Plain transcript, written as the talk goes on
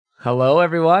Hello,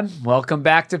 everyone. Welcome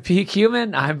back to Peak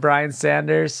Human. I'm Brian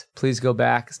Sanders. Please go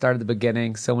back. Start at the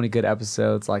beginning. So many good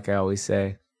episodes, like I always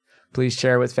say. Please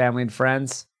share with family and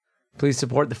friends. Please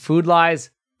support the Food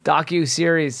Lies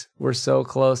docu-series. We're so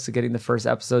close to getting the first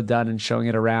episode done and showing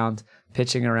it around,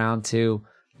 pitching around to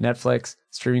Netflix,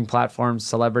 streaming platforms,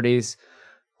 celebrities,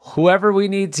 whoever we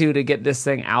need to get this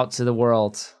thing out to the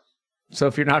world. So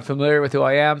if you're not familiar with who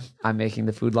I am, I'm making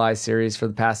the Food Lies series for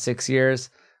the past 6 years.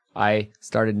 I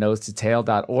started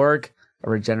nosetotale.org, a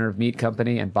regenerative meat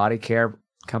company and body care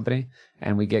company,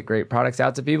 and we get great products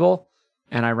out to people.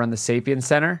 And I run the Sapien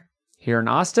Center here in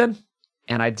Austin,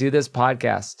 and I do this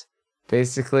podcast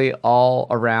basically all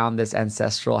around this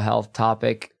ancestral health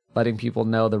topic, letting people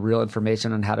know the real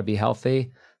information on how to be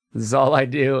healthy. This is all I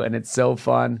do, and it's so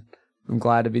fun. I'm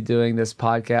glad to be doing this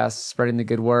podcast, spreading the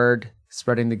good word,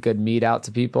 spreading the good meat out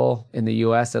to people in the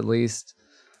US at least,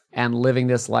 and living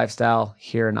this lifestyle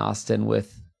here in Austin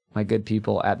with my good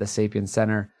people at the Sapien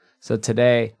Center. So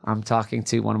today I'm talking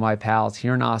to one of my pals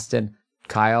here in Austin,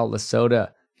 Kyle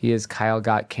Lasota. He is Kyle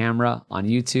Got Camera on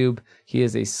YouTube. He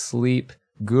is a sleep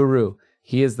guru.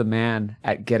 He is the man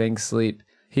at getting sleep.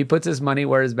 He puts his money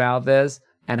where his mouth is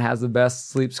and has the best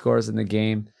sleep scores in the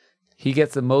game. He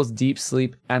gets the most deep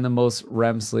sleep and the most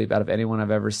REM sleep out of anyone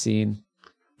I've ever seen.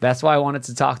 That's why I wanted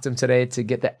to talk to him today, to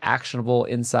get the actionable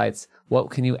insights. What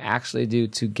can you actually do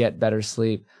to get better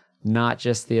sleep? Not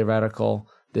just theoretical.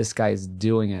 This guy is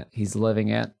doing it. He's living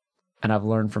it. And I've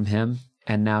learned from him.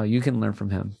 And now you can learn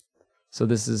from him. So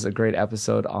this is a great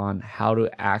episode on how to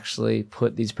actually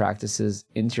put these practices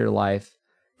into your life.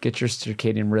 Get your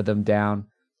circadian rhythm down.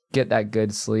 Get that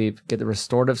good sleep. Get the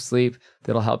restorative sleep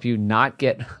that'll help you not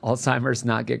get Alzheimer's,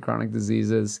 not get chronic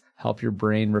diseases, help your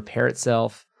brain repair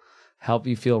itself, help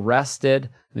you feel rested,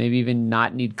 maybe even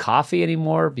not need coffee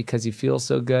anymore because you feel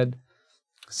so good.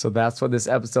 So that's what this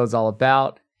episode's all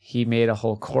about. He made a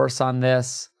whole course on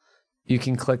this. You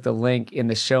can click the link in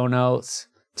the show notes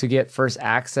to get first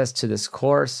access to this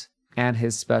course and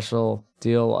his special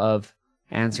deal of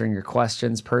answering your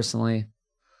questions personally.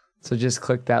 So just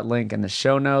click that link in the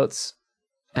show notes.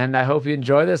 And I hope you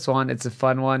enjoy this one. It's a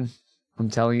fun one. I'm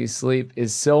telling you, sleep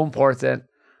is so important.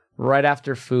 Right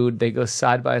after food, they go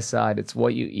side by side. It's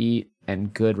what you eat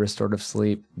and good restorative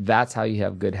sleep. That's how you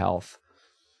have good health.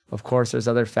 Of course, there's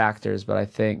other factors, but I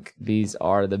think these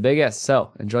are the biggest. So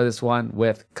enjoy this one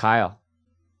with Kyle.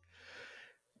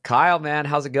 Kyle, man,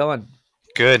 how's it going?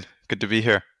 Good. Good to be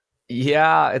here.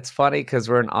 Yeah, it's funny because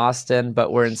we're in Austin,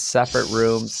 but we're in separate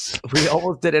rooms. We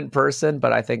almost did in person,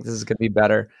 but I think this is going to be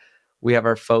better. We have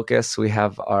our focus. We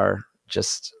have our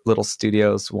just little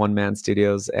studios, one-man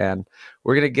studios, and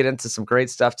we're going to get into some great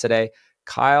stuff today.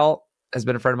 Kyle has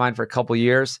been a friend of mine for a couple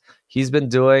years. He's been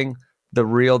doing the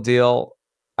real deal.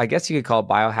 I guess you could call it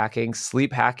biohacking,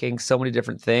 sleep hacking, so many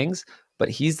different things, but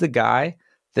he's the guy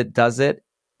that does it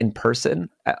in person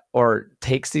or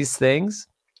takes these things,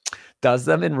 does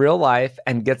them in real life,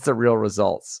 and gets the real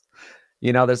results.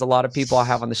 You know, there's a lot of people I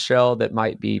have on the show that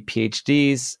might be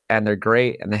PhDs, and they're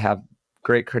great, and they have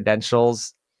great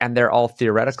credentials, and they're all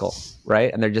theoretical,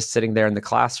 right? And they're just sitting there in the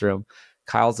classroom.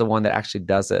 Kyle's the one that actually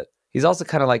does it. He's also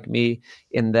kind of like me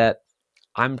in that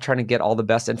I'm trying to get all the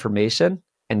best information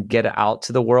and get it out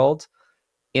to the world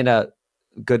in a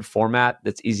good format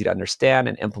that's easy to understand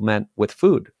and implement with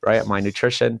food, right? My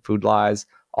nutrition, Food Lies,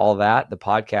 all that, the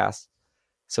podcast.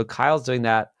 So Kyle's doing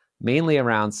that mainly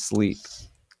around sleep.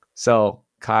 So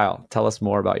Kyle, tell us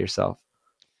more about yourself.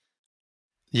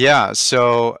 Yeah.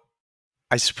 So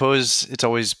I suppose it's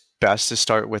always best to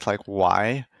start with like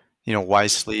why, why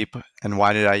sleep and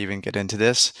why did I even get into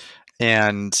this?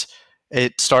 And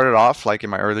it started off like in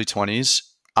my early 20s.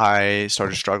 I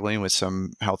started struggling with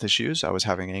some health issues. I was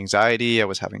having anxiety. I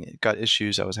was having gut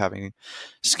issues. I was having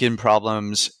skin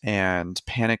problems and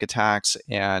panic attacks.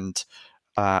 And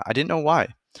I didn't know why.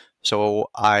 So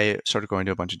I started going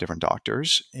to a bunch of different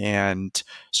doctors and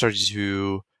started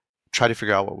to try to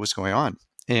figure out what was going on.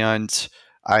 And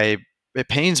it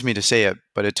pains me to say it,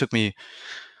 but it took me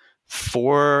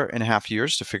 4.5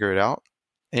 years to figure it out.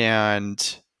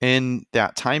 And in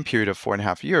that time period of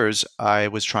 4.5 years, I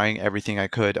was trying everything I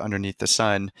could underneath the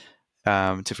sun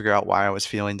to figure out why I was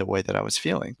feeling the way that I was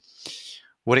feeling.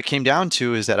 What it came down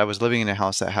to is that I was living in a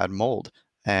house that had mold,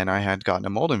 and I had gotten a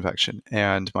mold infection,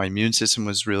 and my immune system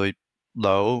was really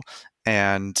low,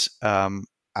 and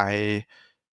I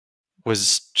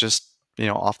was just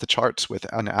off the charts with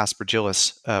an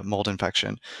aspergillus mold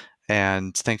infection.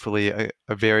 And thankfully,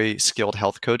 a very skilled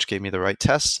health coach gave me the right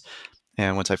tests.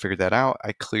 And once I figured that out,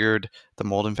 I cleared the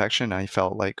mold infection. I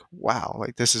felt like, wow,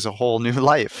 like this is a whole new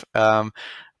life.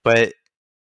 But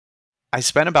I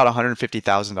spent about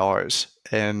 $150,000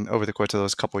 in over the course of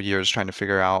those couple of years trying to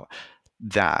figure out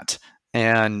that.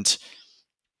 And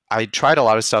I tried a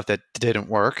lot of stuff that didn't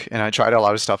work, and I tried a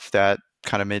lot of stuff that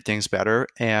kind of made things better.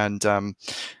 And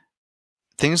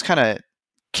things kind of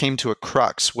came to a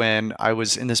crux when I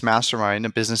was in this mastermind, a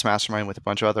business mastermind with a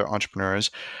bunch of other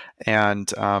entrepreneurs. And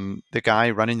the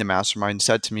guy running the mastermind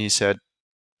said to me, he said,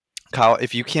 Kyle,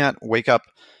 if you can't wake up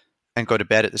and go to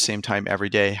bed at the same time every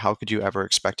day, how could you ever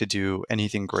expect to do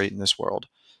anything great in this world?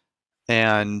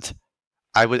 And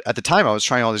I was at the time I was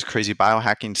trying all this crazy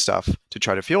biohacking stuff to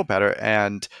try to feel better.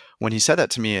 And when he said that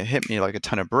to me, it hit me like a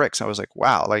ton of bricks. I was like,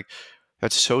 wow, like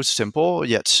that's so simple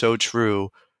yet so true.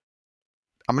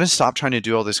 I'm going to stop trying to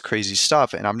do all this crazy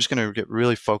stuff, and I'm just going to get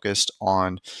really focused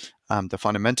on the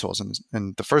fundamentals.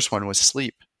 And the first one was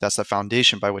sleep. That's the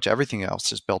foundation by which everything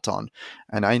else is built on.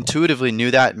 And I intuitively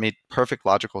knew that. It made perfect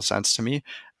logical sense to me.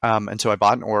 And so I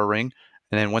bought an Oura Ring.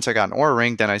 And then once I got an Oura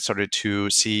Ring, then I started to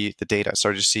see the data. I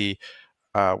started to see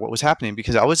what was happening,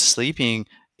 because I was sleeping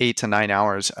 8 to 9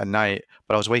 hours a night,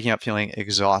 but I was waking up feeling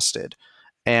exhausted.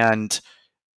 And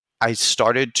I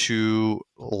started to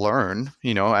learn,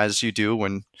 as you do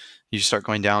when you start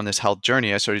going down this health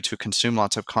journey. I started to consume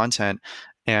lots of content.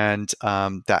 And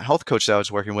that health coach that I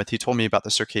was working with, he told me about the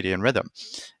circadian rhythm.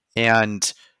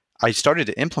 And I started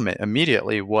to implement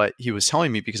immediately what he was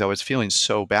telling me, because I was feeling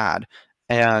so bad.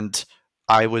 And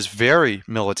I was very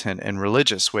militant and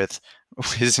religious with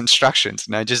his instructions.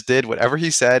 And I just did whatever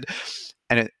he said.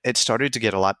 And it started to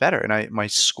get a lot better. And my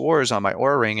scores on my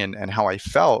Oura Ring and how I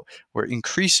felt were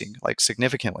increasing like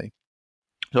significantly.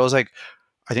 So I was like,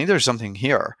 I think there's something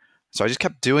here. So I just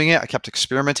kept doing it. I kept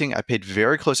experimenting. I paid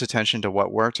very close attention to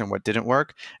what worked and what didn't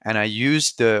work. And I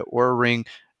used the Oura Ring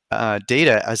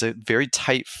data as a very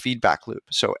tight feedback loop.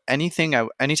 So anytime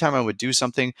I would do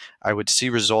something, I would see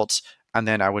results, and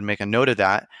then I would make a note of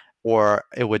that, or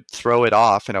it would throw it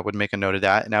off and I would make a note of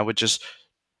that. And I would just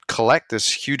collect this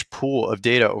huge pool of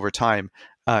data over time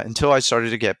until I started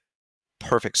to get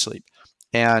perfect sleep.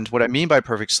 And what I mean by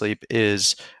perfect sleep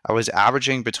is I was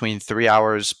averaging between 3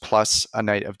 hours plus a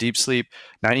night of deep sleep,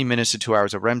 90 minutes to 2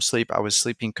 hours of REM sleep. I was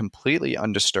sleeping completely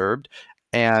undisturbed,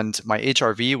 and my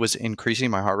HRV was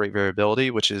increasing, my heart rate variability,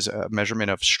 which is a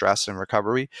measurement of stress and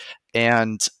recovery.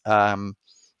 And I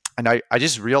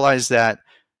just realized that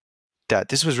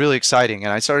this was really exciting,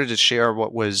 and I started to share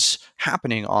what was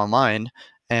happening online,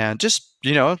 and just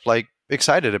like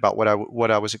excited about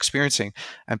what I was experiencing,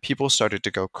 and people started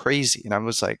to go crazy. And I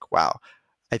was like, wow,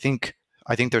 I think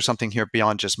there's something here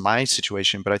beyond just my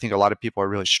situation, but I think a lot of people are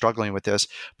really struggling with this,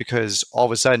 because all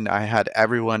of a sudden I had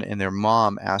everyone and their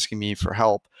mom asking me for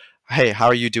help. Hey, how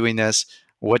are you doing this?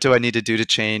 What do I need to do to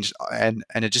change? And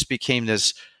it just became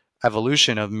this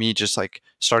evolution of me just like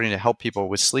starting to help people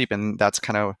with sleep, and that's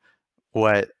kind of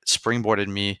what springboarded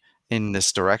me in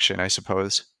this direction, I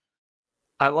suppose.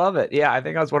 I love it. Yeah, I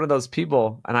think I was one of those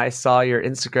people, and I saw your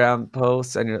Instagram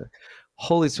posts, and you're like,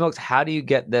 holy smokes, how do you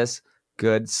get this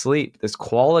good sleep, this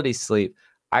quality sleep?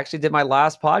 I actually did my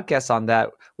last podcast on that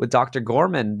with Dr.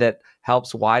 Gorman, that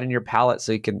helps widen your palate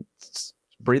so you can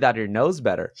breathe out of your nose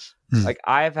better. Like,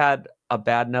 I've had a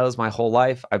bad nose my whole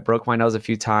life. I broke my nose a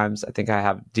few times. I think I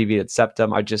have deviated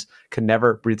septum. I just could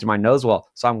never breathe through my nose well.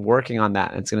 So I'm working on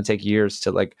that, and it's going to take years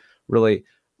to like really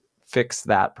fix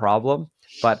that problem.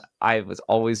 But I was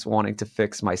always wanting to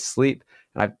fix my sleep.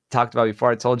 And I've talked about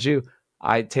before, I told you,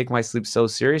 I take my sleep so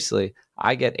seriously.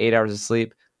 I get 8 hours of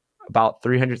sleep about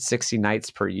 360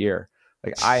 nights per year.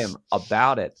 Like, I am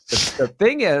about it. The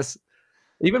thing is,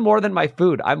 even more than my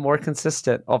food, I'm more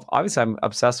consistent. Obviously, I'm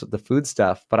obsessed with the food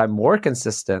stuff, but I'm more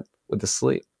consistent with the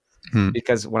sleep.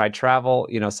 Because when I travel,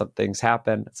 some things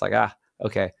happen. It's like,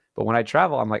 okay. But when I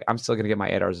travel, I'm like, I'm still going to get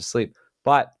my 8 hours of sleep.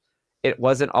 But it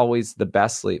wasn't always the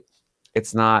best sleep.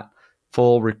 It's not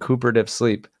full recuperative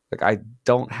sleep. Like, I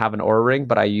don't have an Oura Ring,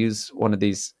 but I use one of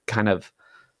these kind of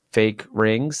fake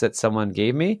rings that someone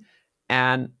gave me.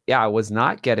 And yeah, I was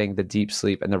not getting the deep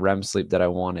sleep and the REM sleep that I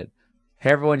wanted. Hey,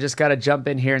 everyone, just got to jump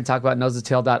in here and talk about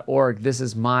nosetotail.org. This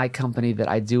is my company that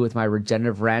I do with my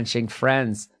regenerative ranching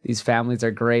friends. These families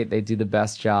are great. They do the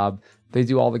best job. They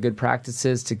do all the good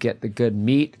practices to get the good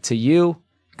meat to you.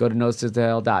 Go to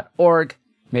nosetotail.org.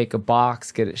 Make a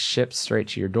box, get it shipped straight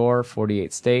to your door,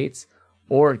 48 states,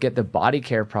 or get the body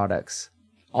care products,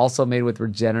 also made with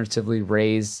regeneratively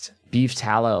raised beef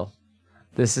tallow.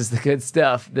 This is the good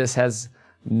stuff. This has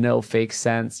no fake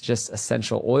scents, just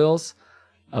essential oils,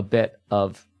 a bit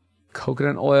of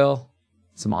coconut oil,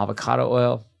 some avocado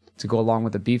oil to go along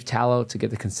with the beef tallow to get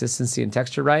the consistency and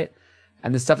texture right.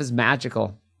 And this stuff is magical.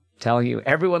 I'm telling you,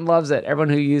 everyone loves it. Everyone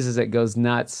who uses it goes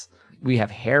nuts. We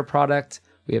have hair product.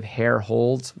 We have hair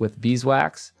holds with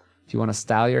beeswax. If you want to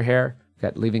style your hair, we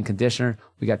got leave-in conditioner.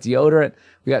 We got deodorant.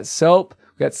 We got soap.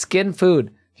 We got skin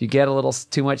food. If you get a little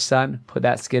too much sun, put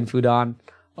that skin food on.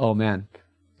 Oh man,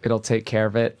 it'll take care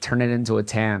of it. Turn it into a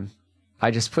tan.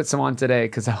 I just put some on today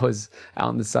because I was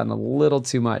out in the sun a little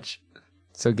too much.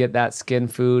 So get that skin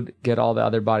food, get all the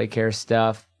other body care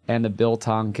stuff, and the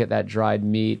biltong, get that dried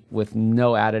meat with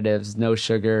no additives, no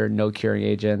sugar, no curing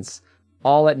agents.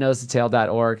 All at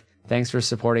nosetotail.org. Thanks for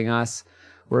supporting us.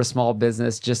 We're a small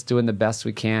business just doing the best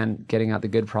we can, getting out the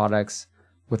good products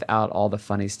without all the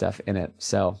funny stuff in it.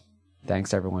 So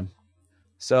thanks, everyone.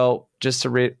 So just to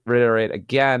reiterate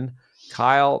again,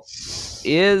 Kyle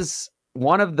is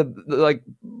one of the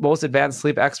most advanced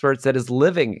sleep experts that is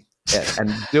living it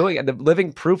and doing it, the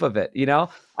living proof of it.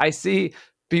 I see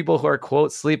people who are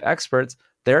quote sleep experts,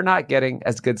 they're not getting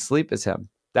as good sleep as him.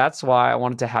 That's why I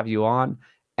wanted to have you on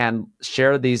and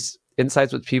share these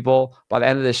insights with people. By the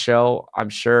end of this show, I'm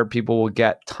sure people will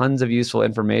get tons of useful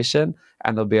information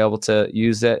and they'll be able to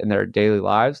use it in their daily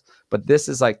lives. But this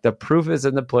is like the proof is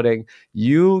in the pudding.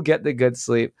 You get the good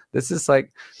sleep. This is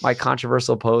like my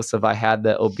controversial post of I had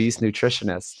the obese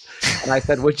nutritionist. And I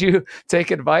said, would you take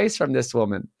advice from this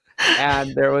woman?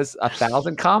 And there was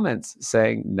 1,000 comments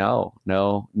saying, no.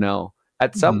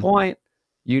 At some point,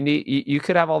 you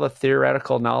could have all the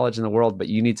theoretical knowledge in the world, but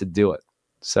you need to do it.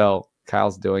 So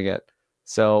Kyle's doing it.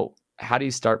 So how do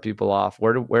you start people off?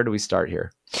 Where do we start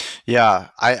here? Yeah,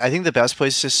 I think the best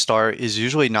place to start is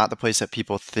usually not the place that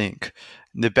people think.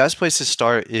 The best place to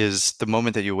start is the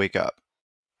moment that you wake up,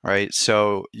 right?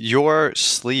 So your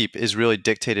sleep is really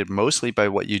dictated mostly by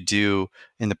what you do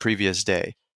in the previous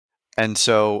day. And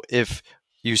so if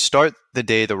you start the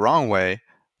day the wrong way,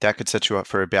 that could set you up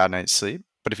for a bad night's sleep.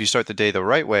 But if you start the day the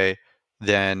right way,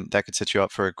 then that could set you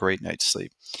up for a great night's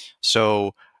sleep.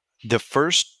 So the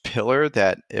first pillar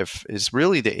that is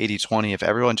really the 80-20. If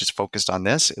everyone just focused on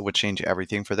this, it would change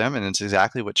everything for them. And it's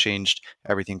exactly what changed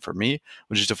everything for me,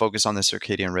 which is to focus on the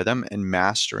circadian rhythm and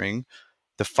mastering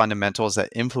the fundamentals that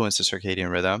influence the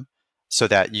circadian rhythm so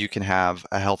that you can have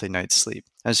a healthy night's sleep.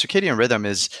 And circadian rhythm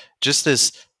is just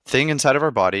this thing inside of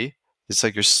our body. It's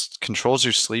like controls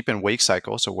your sleep and wake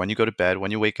cycle. So when you go to bed,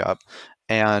 when you wake up,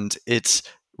 and it's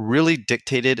really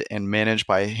dictated and managed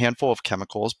by a handful of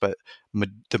chemicals, but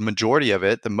the majority of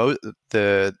it,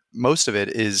 the most of it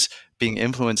is being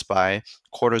influenced by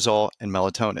cortisol and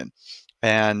melatonin.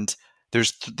 And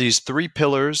there's these three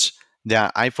pillars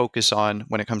that I focus on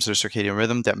when it comes to circadian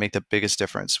rhythm that make the biggest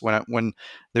difference. When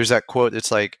there's that quote,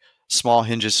 it's like small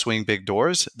hinges swing big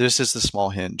doors. This is the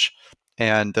small hinge.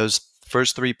 And those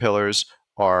first three pillars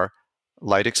are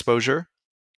light exposure,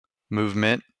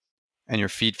 movement, and your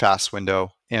feed fast window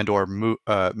and or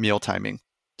meal timing.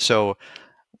 So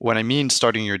when I mean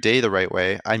starting your day the right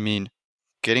way, I mean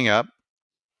getting up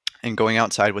and going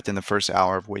outside within the first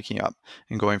hour of waking up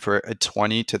and going for a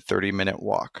 20 to 30-minute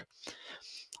walk.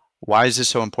 Why is this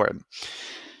so important?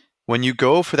 When you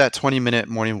go for that 20-minute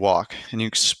morning walk and you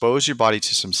expose your body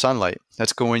to some sunlight,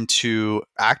 that's going to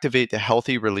activate the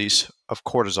healthy release of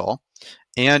cortisol,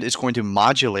 and it's going to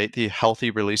modulate the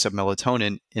healthy release of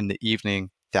melatonin in the evening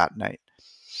that night.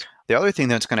 The other thing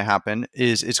that's going to happen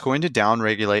is it's going to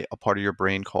downregulate a part of your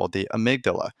brain called the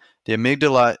amygdala. The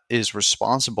amygdala is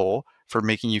responsible for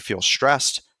making you feel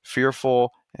stressed,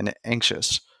 fearful, and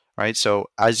anxious, right? So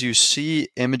as you see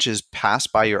images pass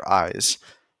by your eyes,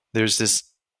 there's this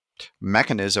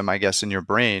mechanism, I guess, in your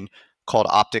brain called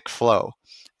optic flow.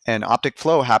 And optic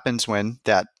flow happens when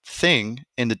that thing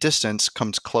in the distance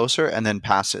comes closer and then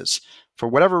passes. For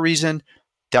whatever reason,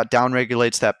 that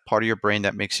downregulates that part of your brain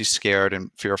that makes you scared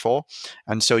and fearful.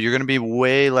 And so you're going to be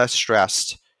way less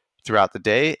stressed throughout the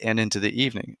day and into the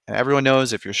evening. And everyone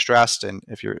knows if you're stressed and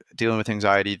if you're dealing with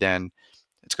anxiety, then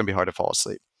it's going to be hard to fall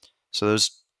asleep. So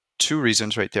those two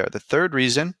reasons right there. The third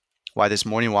reason why this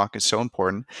morning walk is so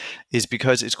important is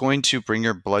because it's going to bring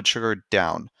your blood sugar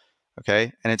down.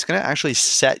 Okay. And it's going to actually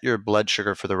set your blood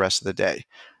sugar for the rest of the day.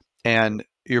 And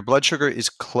your blood sugar is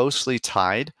closely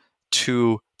tied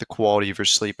to the quality of your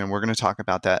sleep. And we're going to talk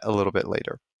about that a little bit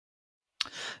later.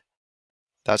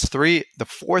 That's three. The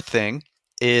fourth thing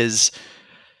is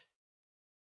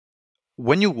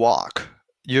when you walk,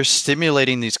 you're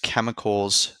stimulating these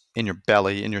chemicals in your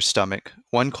belly, in your stomach,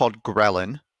 one called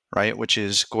ghrelin, right, which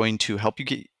is going to help you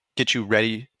get you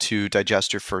ready to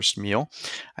digest your first meal.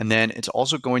 And then it's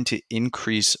also going to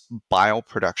increase bile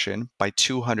production by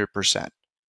 200%.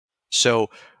 So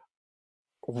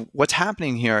what's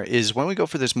happening here is when we go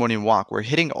for this morning walk, we're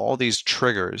hitting all these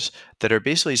triggers that are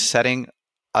basically setting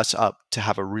us up to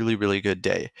have a really, really good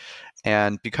day.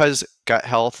 And because gut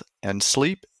health and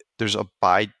sleep, there's a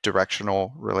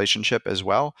bi-directional relationship as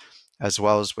well as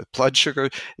with blood sugar,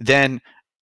 then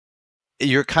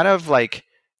you're kind of like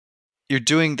you're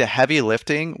doing the heavy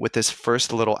lifting with this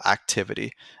first little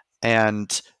activity.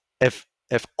 And if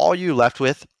all you left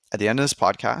with at the end of this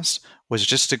podcast was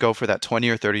just to go for that 20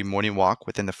 or 30 morning walk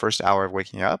within the first hour of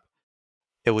waking up,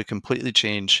 it would completely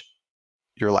change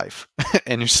your life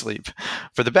and your sleep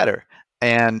for the better.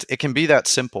 And it can be that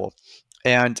simple.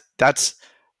 And that's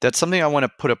something I want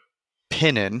to put a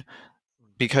pin in,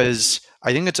 because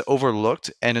I think it's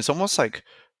overlooked and it's almost like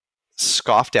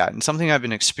scoffed at, and something I've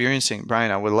been experiencing.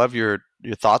 Brian, I would love your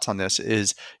thoughts on this.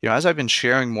 Is, as I've been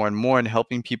sharing more and more and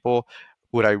helping people,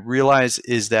 what I realize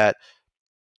is that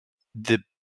the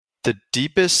the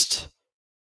deepest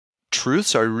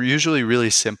truths are usually really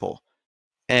simple,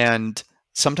 and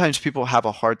sometimes people have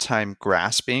a hard time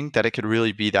grasping that it could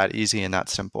really be that easy and that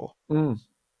simple. Mm.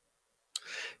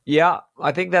 Yeah,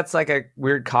 I think that's like a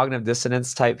weird cognitive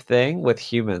dissonance type thing with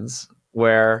humans,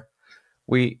 where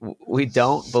we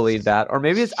don't believe that, or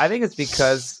maybe I think it's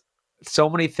because so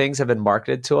many things have been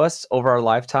marketed to us over our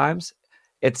lifetimes.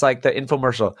 It's like the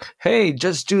infomercial, hey,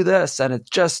 just do this and it's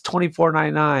just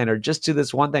 $24.99, or just do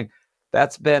this one thing.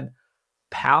 That's been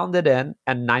pounded in,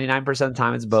 and 99% of the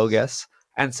time it's bogus.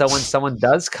 And so when someone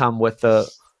does come with a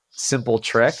simple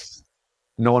trick,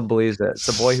 no one believes it. It's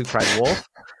a boy who cried wolf.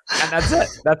 And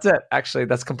that's it. Actually,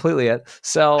 that's completely it.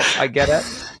 So I get it.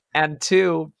 And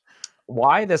two,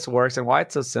 why this works and why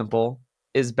it's so simple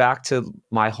is back to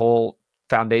my whole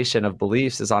foundation of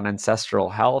beliefs is on ancestral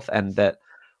health, and that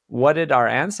what did our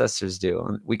ancestors do?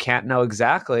 And we can't know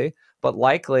exactly, but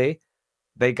likely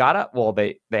they got up. Well,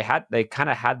 they kind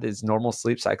of had these normal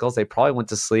sleep cycles. They probably went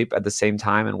to sleep at the same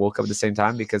time and woke up at the same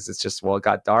time, because it's just, well, it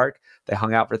got dark. They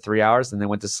hung out for 3 hours and they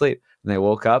went to sleep, and they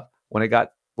woke up when it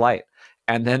got light.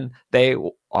 And then they,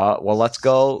 well, let's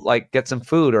go like get some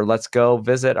food, or let's go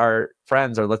visit our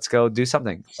friends, or let's go do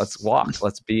something. Let's walk.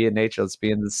 Let's be in nature. Let's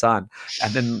be in the sun,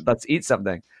 and then let's eat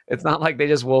something. It's not like they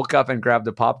just woke up and grabbed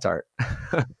a Pop-Tart.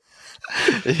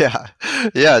 Yeah.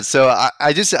 Yeah. So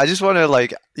I just want to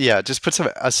like, yeah, just put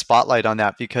a spotlight on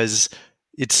that, because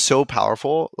it's so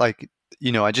powerful. Like,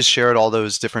 I just shared all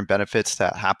those different benefits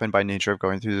that happen by nature of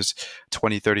going through this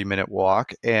 20, 30-minute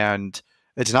walk. And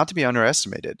it's not to be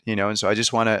underestimated, and so I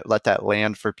just want to let that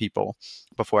land for people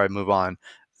before I move on.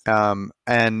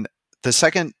 And the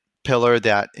second pillar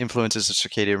that influences the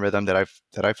circadian rhythm that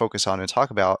I focus on and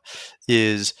talk about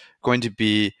is going to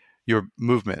be your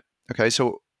movement. Okay,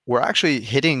 so we're actually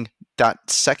hitting that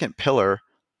second pillar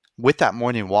with that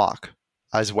morning walk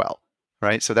as well,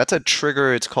 right? So that's a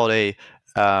trigger. It's called a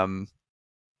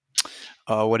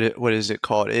what is it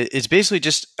called? It's basically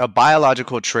just a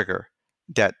biological trigger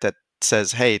that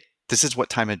says, hey, this is what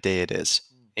time of day it is,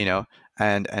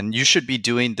 and you should be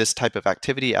doing this type of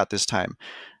activity at this time.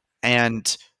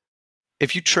 And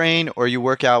if you train or you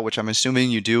work out, which I'm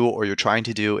assuming you do, or you're trying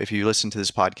to do if you listen to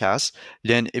this podcast,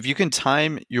 then if you can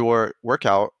time your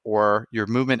workout or your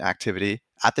movement activity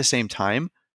at the same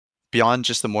time beyond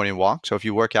just the morning walk. So if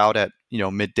you work out at,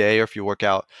 midday, or if you work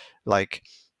out like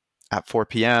at 4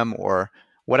 p.m. or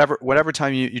whatever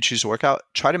time you choose to work out,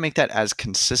 try to make that as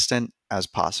consistent as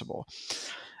possible.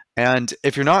 And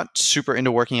if you're not super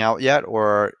into working out yet,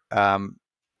 or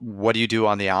what do you do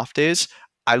on the off days?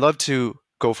 I love to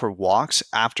go for walks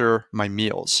after my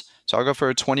meals. So I'll go for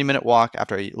a 20-minute walk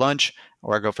after I eat lunch,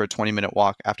 or I go for a 20-minute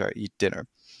walk after I eat dinner.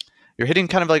 You're hitting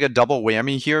kind of like a double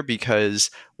whammy here,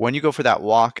 because when you go for that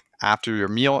walk after your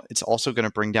meal, it's also going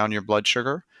to bring down your blood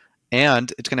sugar,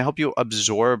 and it's going to help you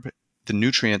absorb the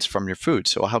nutrients from your food.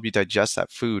 So it'll help you digest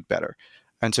that food better.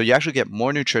 And so you actually get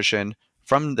more nutrition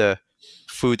from the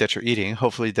food that you're eating,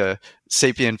 hopefully the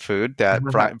sapient food that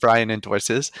Brian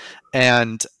endorses.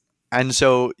 And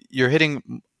so you're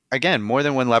hitting, again, more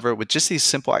than one lever with just these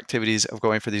simple activities of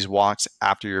going for these walks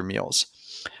after your meals,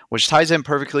 which ties in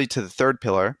perfectly to the third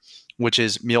pillar, which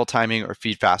is meal timing or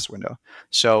feed fast window.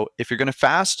 So if you're going to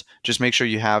fast, just make sure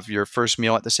you have your first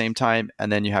meal at the same time,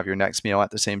 and then you have your next meal at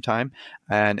the same time.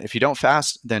 And if you don't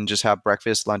fast, then just have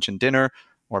breakfast, lunch, and dinner,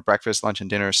 or breakfast, lunch, and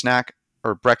dinner snack,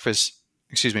 or breakfast,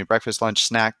 lunch,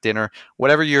 snack, dinner,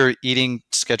 whatever your eating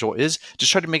schedule is.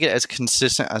 Just try to make it as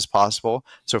consistent as possible.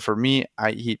 So for me,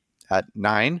 I eat at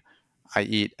 9, I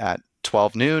eat at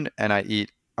 12 noon, and I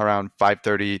eat around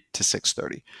 5:30 to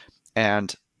 6:30.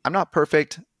 And I'm not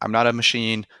perfect. I'm not a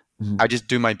machine. I just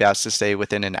do my best to stay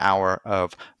within an hour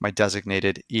of my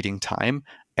designated eating time.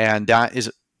 And that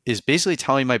is basically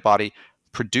telling my body,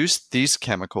 produce these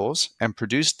chemicals and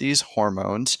produce these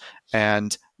hormones,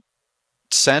 and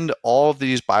send all of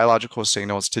these biological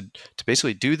signals to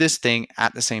basically do this thing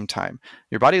at the same time.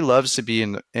 Your body loves to be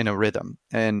in a rhythm.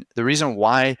 And the reason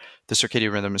why the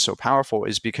circadian rhythm is so powerful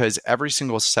is because every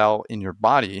single cell in your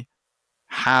body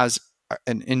has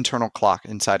an internal clock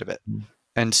inside of it.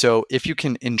 And so if you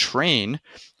can entrain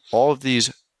all of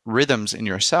these rhythms in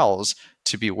your cells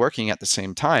to be working at the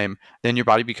same time, then your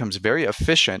body becomes very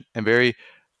efficient and very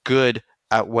good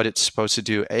at what it's supposed to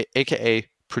do, aka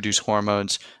produce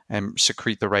hormones and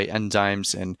secrete the right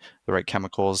enzymes and the right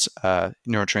chemicals,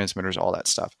 neurotransmitters, all that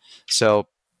stuff. So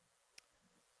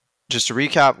just to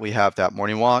recap, we have that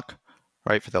morning walk,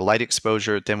 right, for the light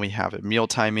exposure. Then we have the meal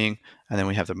timing, and then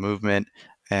we have the movement.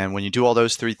 And when you do all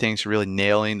those three things, you're really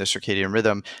nailing the circadian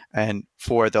rhythm. And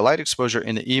for the light exposure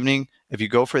in the evening, if you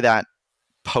go for that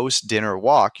post-dinner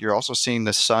walk, you're also seeing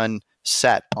the sun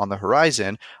set on the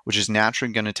horizon, which is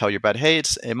naturally going to tell your body, hey,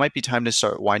 it might be time to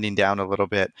start winding down a little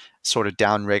bit, sort of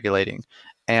down regulating.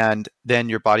 And then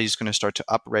your body's going to start to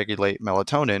upregulate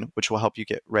melatonin, which will help you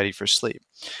get ready for sleep.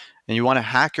 And you want to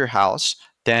hack your house,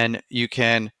 then you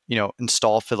can,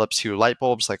 install Philips Hue light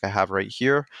bulbs like I have right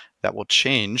here that will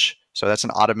change. So that's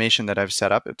an automation that I've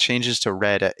set up. It changes to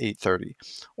red at 8:30.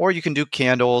 Or you can do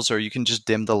candles, or you can just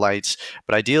dim the lights.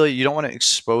 But ideally, you don't want to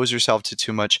expose yourself to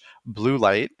too much blue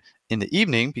light in the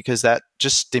evening, because that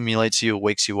just stimulates you,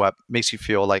 wakes you up, makes you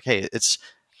feel like, hey, it's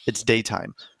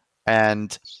daytime.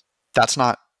 And that's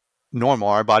not normal.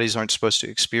 Our bodies aren't supposed to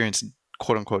experience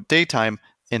quote unquote daytime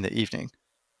in the evening.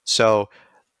 So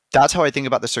that's how I think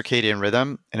about the circadian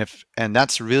rhythm. And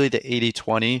that's really the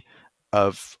 80-20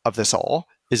 of this all,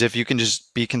 is if you can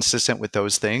just be consistent with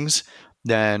those things,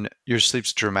 then your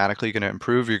sleep's dramatically going to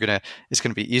improve. It's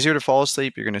going to be easier to fall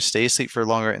asleep. You're going to stay asleep for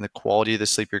longer, and the quality of the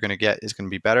sleep you're going to get is going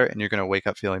to be better, and you're going to wake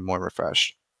up feeling more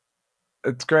refreshed.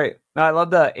 It's great. No, I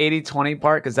love the 80-20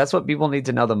 part, because that's what people need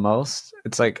to know the most.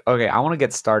 It's like, okay, I want to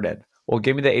get started. Well,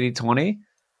 give me the 80-20,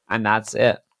 and that's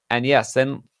it. And yes,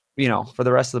 then, for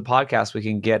the rest of the podcast, we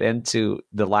can get into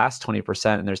the last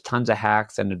 20%, and there's tons of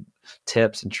hacks and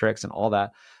tips and tricks and all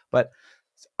that. But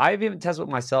I've even tested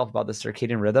with myself about the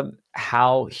circadian rhythm,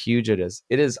 how huge it is.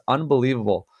 It is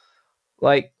unbelievable.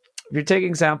 Like, if you're taking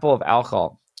example of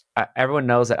alcohol, everyone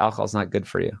knows that alcohol is not good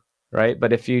for you, right?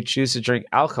 But if you choose to drink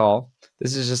alcohol,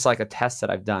 this is just like a test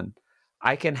that I've done.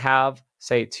 I can have,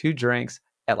 say, 2 drinks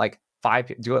at like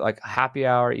 5, do it like happy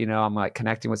hour, I'm like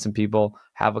connecting with some people,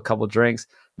 have a couple drinks.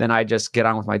 Then I just get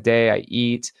on with my day. I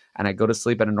eat and I go to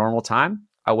sleep at a normal time.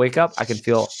 I wake up, I can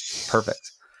feel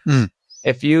perfect.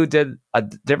 If you did a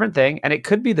different thing, and it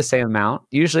could be the same amount,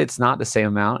 usually it's not the same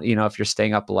amount, if you're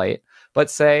staying up late, but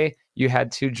say you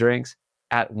had 2 drinks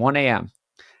at 1 a.m.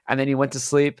 and then you went to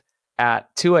sleep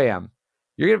at 2 a.m.,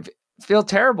 you're going to feel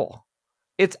terrible.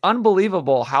 It's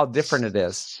unbelievable how different it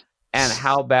is and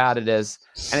how bad it is.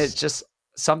 And it's just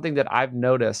something that I've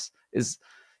noticed is,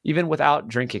 even without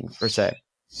drinking per se,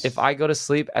 if I go to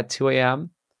sleep at 2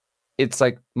 a.m., it's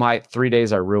like my 3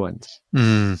 days are ruined.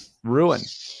 Ruined.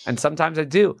 And sometimes I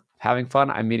do. Having fun.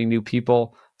 I'm meeting new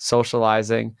people,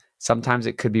 socializing. Sometimes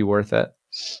it could be worth it.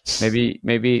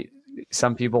 Maybe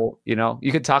some people,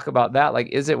 you could talk about that. Like,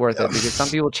 is it worth it? Because some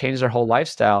people change their whole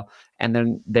lifestyle, and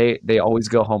then they always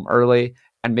go home early,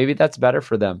 and maybe that's better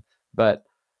for them. But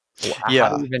how do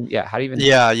you even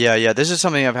This is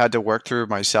something I've had to work through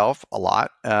myself a lot.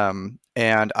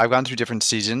 And I've gone through different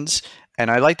seasons,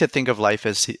 and I like to think of life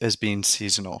as being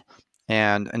seasonal.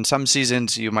 And in some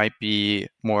seasons you might be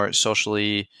more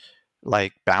socially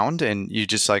like bound, and you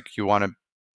just you want to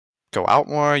go out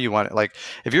more. You want to,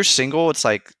 if you're single, it's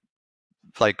like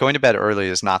going to bed early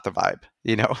is not the vibe,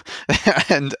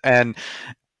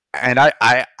 and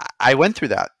I went through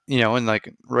that, and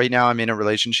right now I'm in a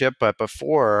relationship, but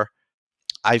before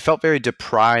I felt very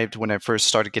deprived when I first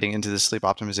started getting into the sleep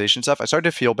optimization stuff. I started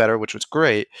to feel better, which was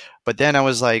great, but then I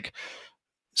was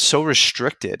so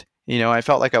restricted. I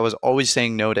felt like I was always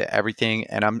saying no to everything,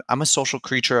 and I'm a social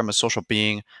creature. I'm a social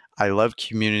being. I love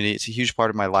community. It's a huge part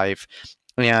of my life.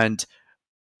 And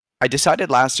I decided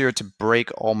last year to break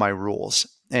all my rules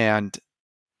and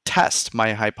test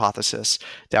my hypothesis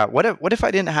that what if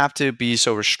I didn't have to be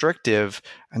so restrictive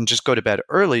and just go to bed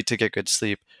early to get good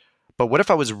sleep, but what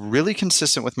if I was really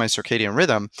consistent with my circadian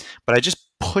rhythm, but I just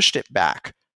pushed it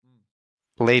back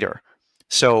later?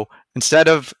 So instead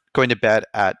of going to bed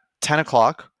at 10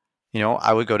 o'clock,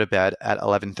 I would go to bed at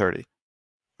 11:30.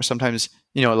 Or sometimes,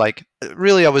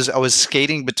 really I was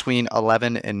skating between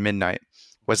 11 and midnight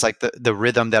was the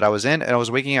rhythm that I was in. And I was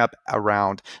waking up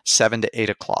around 7 to 8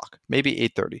 o'clock, maybe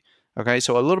 8:30. Okay.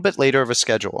 So a little bit later of a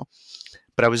schedule,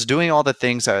 but I was doing all the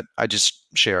things that I just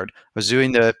shared. I was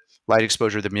doing the light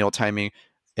exposure, the meal timing,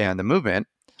 and the movement.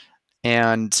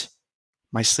 And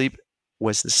my sleep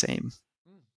was the same.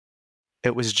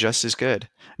 It was just as good.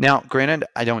 Now, granted,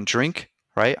 I don't drink,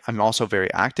 right? I'm also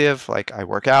very active. Like I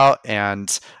work out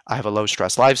and I have a low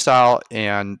stress lifestyle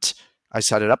and I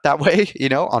set it up that way,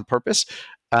 on purpose.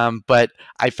 But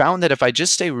I found that if I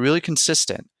just stay really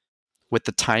consistent with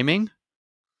the timing,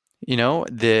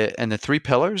 the three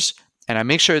pillars, and I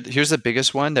make sure here's the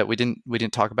biggest one that we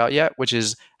didn't talk about yet, which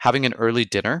is having an early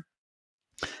dinner.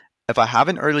 If I have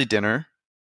an early dinner,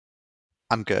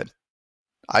 I'm good.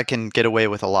 I can get away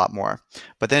with a lot more.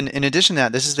 But then in addition to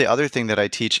that, this is the other thing that I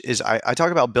teach is I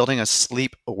talk about building a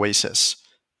sleep oasis,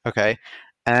 okay?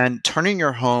 And turning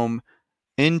your home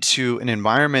into an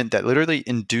environment that literally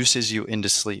induces you into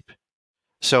sleep.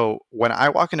 So when I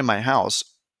walk into my house,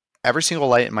 every single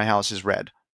light in my house is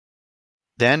red.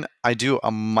 Then I do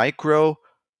a micro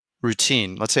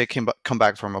routine. Let's say I come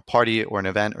back from a party or an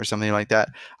event or something like that.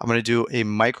 I'm going to do a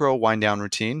micro wind down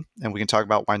routine, and we can talk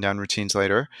about wind down routines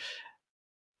later,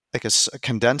 like a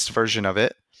condensed version of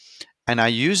it. And I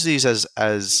use these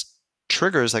as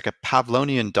triggers, like a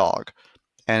Pavlovian dog.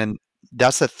 And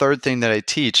that's the third thing that I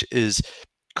teach is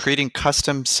creating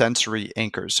custom sensory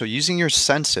anchors. So using your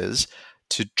senses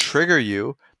to trigger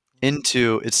you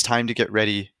into it's time to get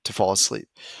ready to fall asleep.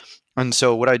 And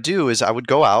so what I do is I would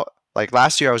go out. Like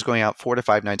last year, I was going out 4 to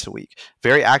 5 nights a week.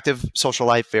 Very active social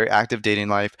life, very active dating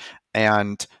life.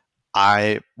 And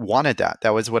I wanted that.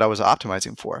 That was what I was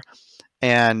optimizing for.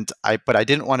 But I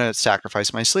didn't want to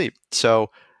sacrifice my sleep. So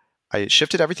I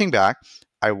shifted everything back.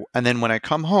 And then when I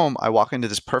come home, I walk into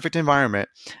this perfect environment,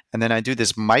 and then I do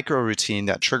this micro routine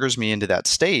that triggers me into that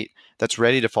state that's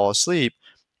ready to fall asleep.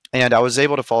 And I was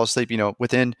able to fall asleep,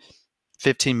 within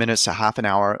 15 minutes to half an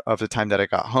hour of the time that I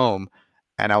got home.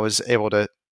 And I was able to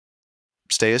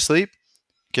stay asleep,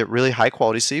 get really high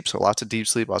quality sleep. So lots of deep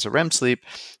sleep, lots of REM sleep,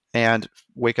 and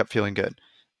wake up feeling good.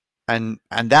 And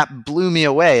that blew me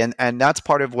away. And that's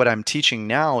part of what I'm teaching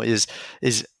now is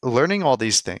learning all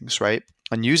these things, right?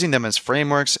 And using them as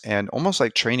frameworks and almost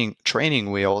like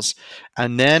training wheels.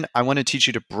 And then I want to teach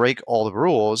you to break all the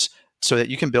rules so that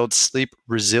you can build sleep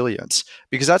resilience,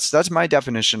 because that's my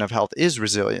definition of health is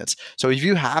resilience. So if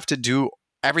you have to do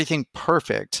everything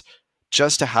perfect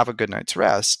just to have a good night's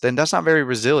rest, then that's not very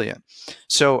resilient.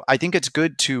 So I think it's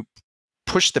good to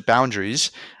push the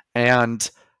boundaries and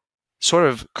sort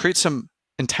of create some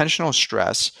intentional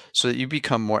stress so that you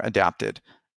become more adapted.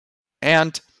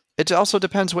 And it also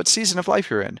depends what season of life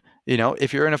you're in.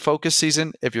 If you're in a focus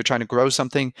season, if you're trying to grow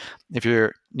something, if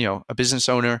you're, a business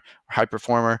owner, or high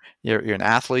performer, you're an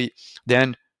athlete,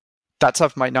 then that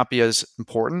stuff might not be as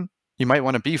important. You might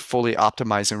want to be fully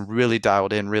optimized and really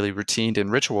dialed in, really routined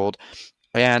and ritualed.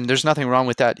 And there's nothing wrong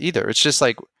with that either. It's just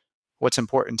like what's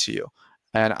important to you.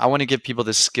 And I want to give people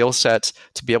the skill sets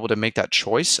to be able to make that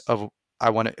choice of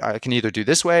I can either do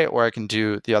this way or I can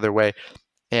do the other way.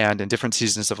 And in different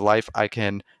seasons of life, I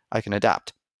can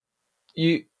adapt.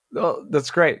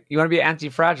 That's great. You want to be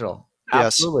anti-fragile. Yes.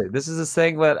 Absolutely. This is this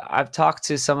thing that I've talked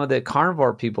to some of the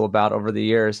carnivore people about over the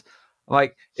years.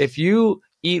 Like if you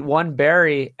eat one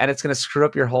berry and it's going to screw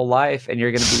up your whole life and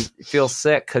you're going to feel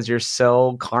sick because you're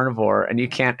so carnivore and you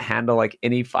can't handle like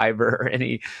any fiber or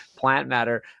any plant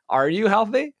matter. Are you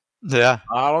healthy? Yeah.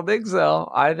 I don't think so.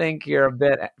 I think you're a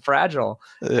bit fragile,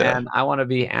 Yeah. and I want to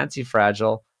be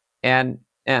anti-fragile. And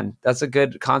that's a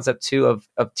good concept too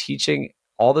of teaching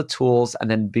all the tools and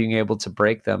then being able to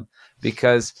break them,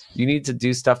 because you need to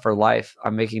do stuff for life.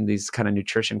 I'm making these kind of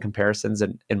nutrition comparisons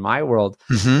in my world.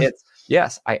 Mm-hmm. It's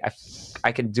yes,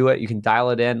 I can do it. You can dial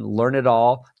it in, learn it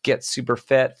all, get super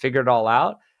fit, figure it all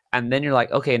out. And then you're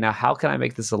like, okay, now how can I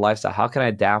make this a lifestyle? How can I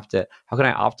adapt it? How can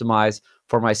I optimize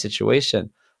for my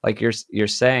situation? Like you're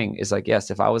saying is like,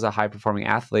 yes, if I was a high performing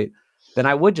athlete, then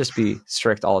I would just be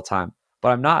strict all the time. But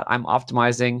I'm not. I'm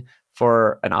optimizing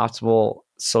for an optimal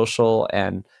social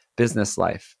and business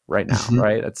life right now, Mm-hmm.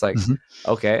 right? It's like,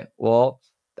 Mm-hmm. okay, well,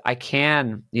 I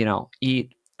can,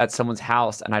 eat at someone's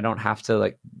house and I don't have to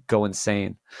like go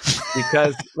insane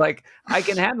because like I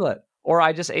can handle it. Or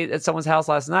I just ate at someone's house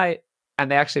last night and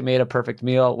they actually made a perfect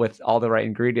meal with all the right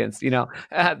ingredients.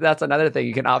 That's another thing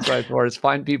you can optimize for is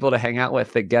find people to hang out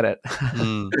with that get it.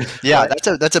 Yeah,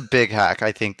 But that's a big hack.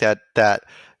 I think that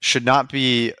should not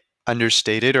be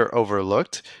understated or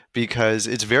overlooked, because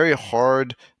it's very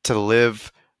hard to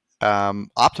live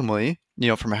optimally,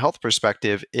 from a health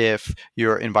perspective, if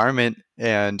your environment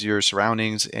and your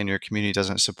surroundings and your community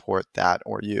doesn't support that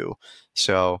or you.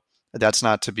 So that's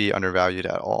not to be undervalued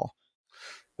at all.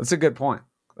 that's a good point.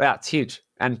 Yeah, it's huge.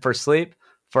 And for sleep,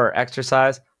 for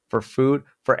exercise, for food,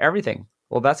 for everything.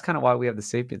 Well, that's kind of why we have the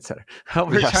Sapient Center.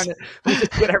 We're trying Yes. to we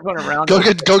just get everyone around Go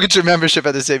us. get your membership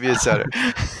at the Sapient Center.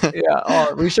 Yeah.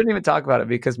 Oh, we shouldn't even talk about it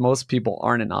because most people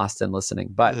aren't in Austin listening.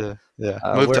 But Yeah, yeah.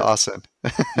 Move to we're Austin.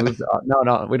 moved.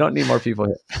 No, we don't need more people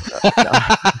here.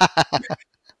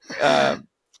 No.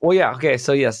 Well, yeah. Okay.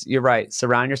 So yes, you're right.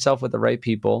 Surround yourself with the right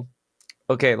people.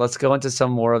 Okay, let's go into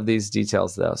some more of these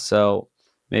details though. So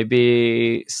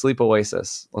maybe sleep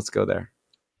oasis. Let's go there.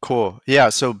 Cool. Yeah.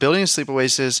 So building a sleep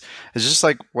oasis is just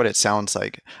like what it sounds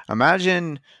like.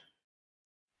 Imagine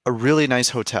a really nice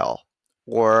hotel,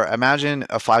 or imagine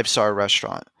a five-star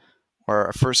restaurant, or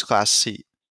a first-class seat.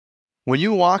 When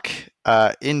you walk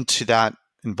into that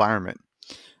environment,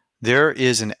 there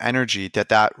is an energy that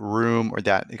that room or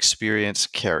that experience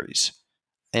carries.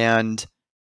 And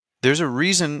there's a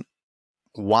reason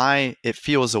why it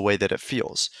feels the way that it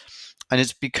feels. And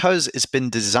it's because it's been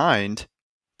designed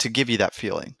to give you that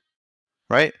feeling,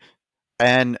 right?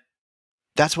 And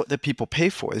that's what the people pay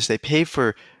for, is they pay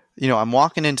for, I'm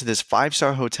walking into this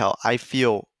five-star hotel. I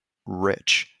feel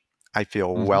rich. I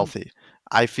feel Hmm. wealthy.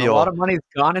 I A lot feel, of money's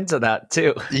gone into that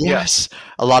too. Yeah. yes,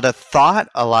 a lot of thought,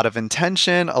 a lot of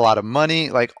intention, a lot of money,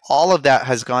 like all of that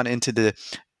has gone into the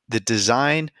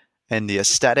design and the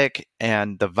aesthetic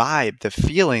and the vibe, the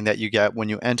feeling that you get when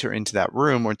you enter into that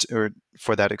room or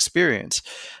for that experience.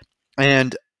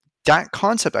 And that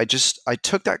concept, I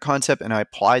took that concept and I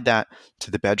applied that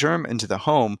to the bedroom and to the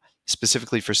home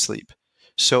specifically for sleep.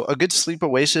 So a good sleep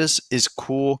oasis is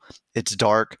cool, it's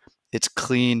dark, it's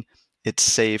clean, it's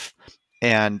safe,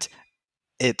 and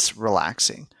it's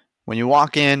relaxing. When you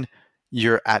walk in,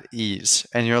 you're at ease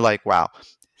and you're like, wow,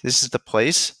 this is the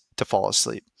place to fall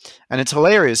asleep. And it's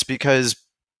hilarious because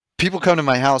people come to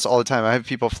my house all the time. I have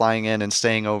people flying in and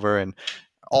staying over and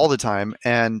all the time.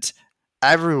 And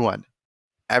everyone,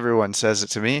 everyone says it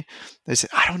to me. They say,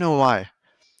 I don't know why,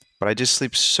 but I just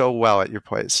sleep so well at your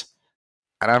place.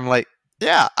 And I'm like,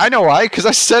 yeah, I know why, because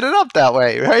I set it up that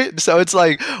way, right? So it's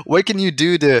like, what can you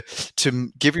do to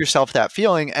give yourself that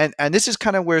feeling? And this is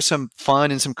kind of where some fun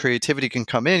and some creativity can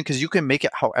come in, because you can make it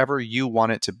however you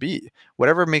want it to be,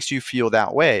 whatever makes you feel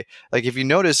that way. Like if you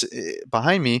notice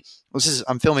behind me,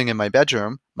 I'm filming in my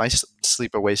bedroom, my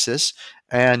sleep oasis,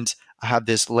 and I have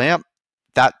this lamp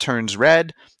that turns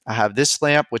red. I have this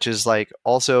lamp, which is like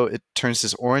also it turns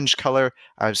this orange color.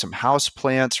 I have some house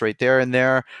plants right there and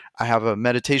there. I have a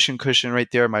meditation cushion right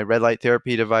there, my red light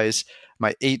therapy device,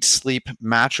 my 8 sleep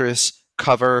mattress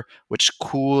cover, which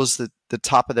cools the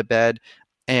top of the bed.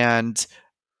 And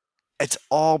it's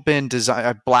all been designed. I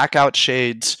have blackout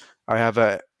shades. I have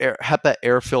a HEPA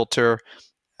air filter,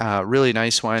 really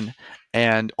nice one.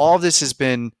 And all of this has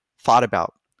been thought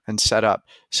about and set up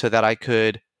so that I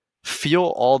could feel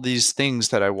all these things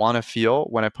that I want to feel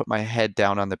when I put my head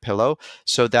down on the pillow,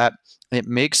 so that it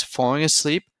makes falling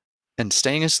asleep and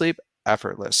staying asleep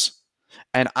effortless.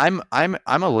 And I'm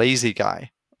a lazy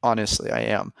guy, honestly, I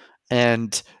am.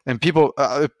 And people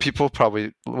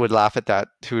probably would laugh at that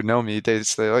who know me. They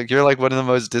say like, you're like one of the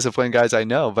most disciplined guys I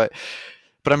know, but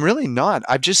I'm really not.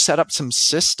 I've just set up some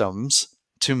systems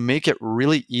to make it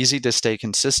really easy to stay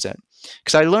consistent.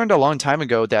 Because I learned a long time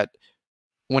ago that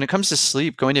when it comes to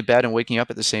sleep, going to bed and waking up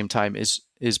at the same time is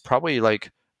probably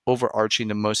like overarching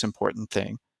the most important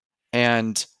thing.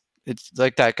 And it's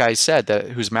like that guy said, that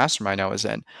whose mastermind I was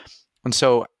in. And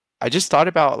so I just thought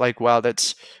about like, wow,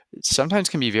 that's sometimes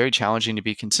can be very challenging to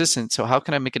be consistent. So how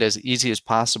can I make it as easy as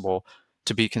possible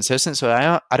to be consistent? So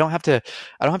I don't have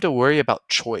to worry about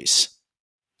choice.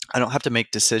 I don't have to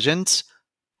make decisions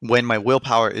when my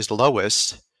willpower is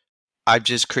lowest. I've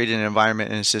just created an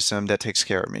environment and a system that takes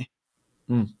care of me.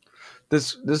 Mm.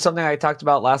 This is something I talked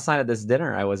about last night at this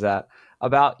dinner I was at,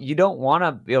 about you don't want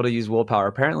to be able to use willpower.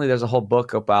 Apparently, there's a whole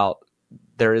book about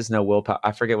there is no willpower.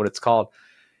 I forget what it's called.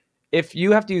 If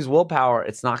you have to use willpower,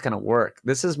 it's not going to work.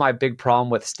 This is my big problem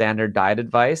with standard diet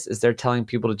advice, is they're telling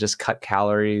people to just cut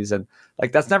calories, and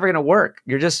like that's never going to work.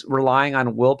 You're just relying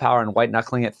on willpower and white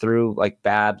knuckling it through like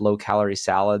bad low calorie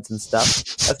salads and stuff.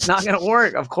 That's not going to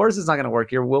work. Of course it's not going to work.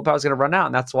 Your willpower is going to run out,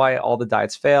 and that's why all the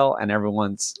diets fail and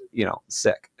everyone's,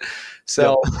 sick. Yep.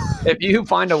 So if you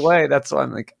find a way, that's why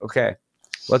I'm like, okay,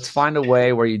 let's find a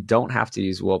way where you don't have to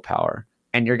use willpower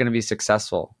and you're going to be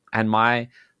successful. And my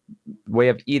way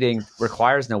of eating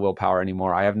requires no willpower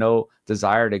anymore. I have no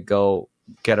desire to go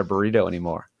get a burrito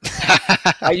anymore.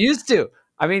 I used to.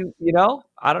 I mean,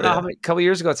 I don't know how Yeah. many couple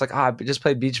years ago it's like, I just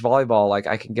played beach volleyball. Like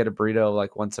I can get a burrito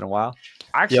like once in a while.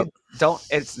 I Yep. actually don't.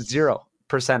 It's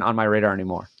 0% on my radar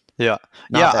anymore. Yeah.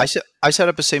 Not Yeah. there. I set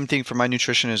up the same thing for my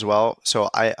nutrition as well. So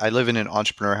I live in an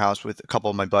entrepreneur house with a couple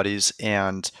of my buddies,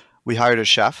 and we hired a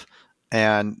chef,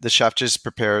 and the chef just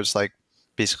prepares like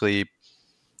basically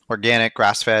organic,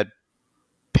 grass-fed,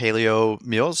 paleo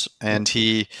meals, and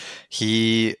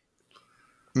he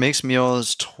makes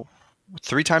meals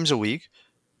 3 times a week,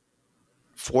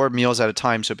 4 meals at a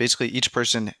time. So basically, each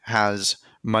person has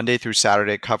Monday through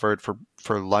Saturday covered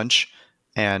for lunch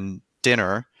and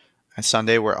dinner. And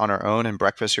Sunday we're on our own, and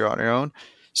breakfast you're on your own.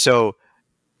 So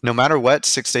no matter what,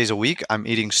 6 days a week, I'm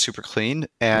eating super clean,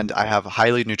 and I have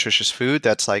highly nutritious food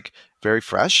that's like very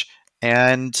fresh,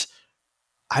 and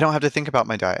I don't have to think about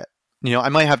my diet. I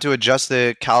might have to adjust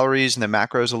the calories and the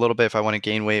macros a little bit if I want to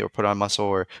gain weight or put on muscle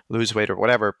or lose weight or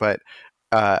whatever. But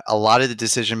a lot of the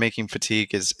decision making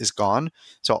fatigue is gone.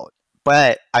 So,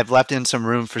 but I've left in some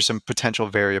room for some potential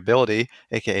variability,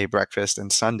 aka breakfast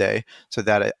and Sunday, so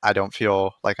that I don't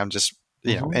feel like I'm just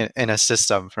in a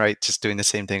system, right? Just doing the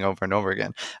same thing over and over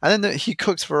again. And then he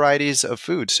cooks varieties of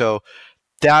food, so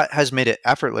that has made it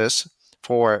effortless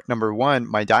for, number one,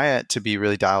 my diet to be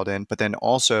really dialed in, but then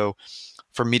also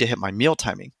for me to hit my meal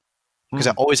timing, because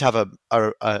I always have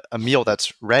a meal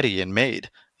that's ready and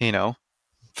made,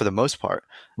 for the most part.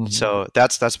 So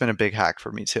that's been a big hack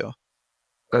for me too.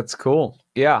 That's cool.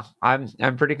 Yeah,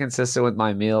 I'm pretty consistent with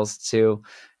my meals too.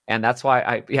 And that's why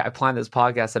I plan this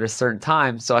podcast at a certain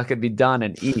time so I could be done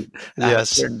and eat at a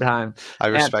certain time. I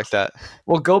respect that.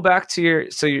 We'll go back to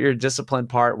your discipline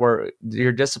part, where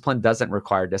your discipline doesn't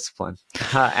require discipline,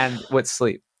 and with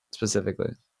sleep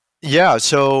specifically. Yeah.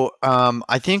 So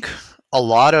I think a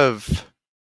lot of,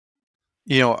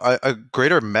 a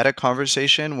greater meta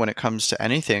conversation when it comes to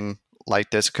anything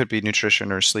like this, could be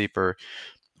nutrition or sleep or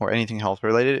anything health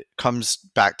related, comes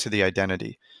back to the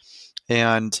identity.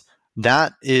 And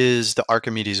that is the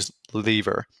Archimedes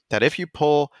lever, that if you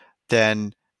pull,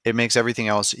 then it makes everything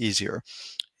else easier.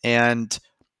 And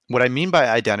what I mean by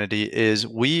identity is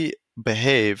we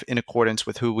behave in accordance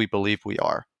with who we believe we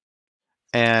are.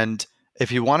 And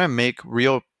if you want to make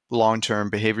real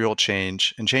long-term behavioral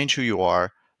change and change who you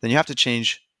are, then you have to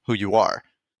change who you are.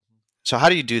 So how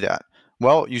do you do that?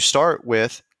 Well, you start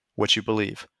with what you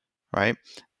believe, right?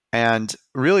 And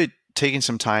really taking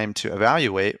some time to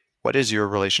evaluate, what is your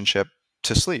relationship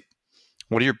to sleep?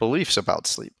 What are your beliefs about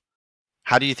sleep?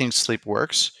 How do you think sleep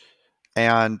works?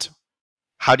 And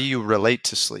how do you relate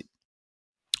to sleep?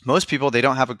 Most people, they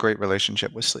don't have a great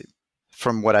relationship with sleep,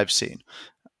 from what I've seen.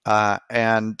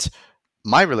 And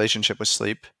my relationship with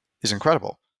sleep is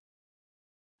incredible.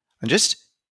 And I'm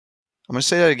going to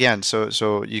say that again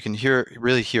so you can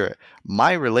really hear it.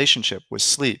 My relationship with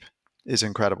sleep is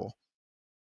incredible.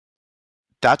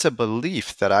 That's a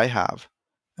belief that I have.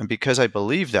 And because I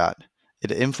believe that,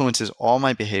 it influences all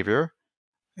my behavior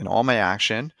and all my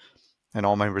action and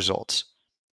all my results.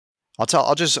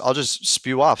 I'll just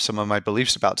spew off some of my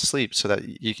beliefs about sleep so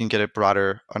that you can get a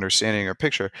broader understanding or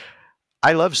picture.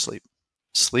 I love sleep.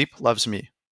 Sleep loves me.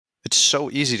 It's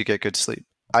so easy to get good sleep.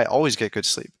 I always get good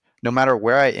sleep. No matter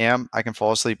where I am, I can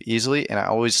fall asleep easily, and I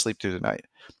always sleep through the night.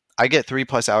 I get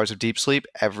 3+ hours of deep sleep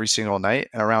every single night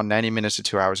and around 90 minutes to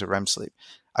 2 hours of REM sleep.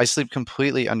 I sleep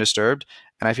completely undisturbed,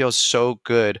 and I feel so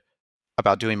good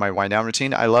about doing my wind down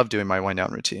routine. I love doing my wind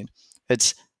down routine.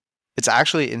 It's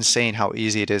actually insane how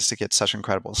easy it is to get such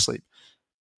incredible sleep.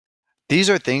 These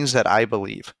are things that I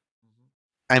believe.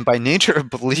 And by nature of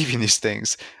believing these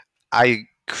things, I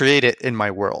create it in my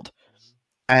world.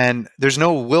 And there's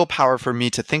no willpower for me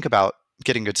to think about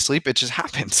getting good sleep. It just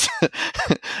happens.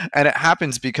 And it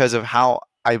happens because of how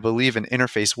I believe and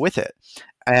interface with it.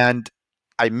 And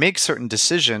I make certain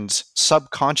decisions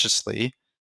subconsciously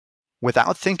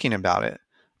without thinking about it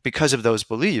because of those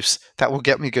beliefs that will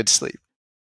get me good sleep.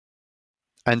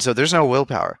 And so there's no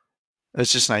willpower.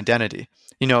 It's just an identity.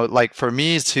 Like for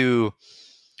me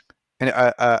and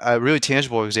a really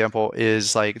tangible example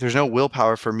is, like, there's no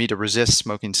willpower for me to resist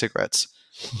smoking cigarettes.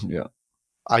 Yeah.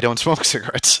 I don't smoke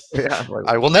cigarettes. Yeah.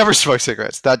 I will never smoke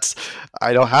cigarettes.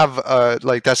 I don't have,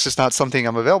 that's just not something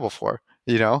I'm available for,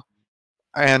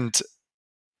 And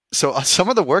so some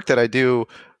of the work that I do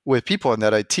with people and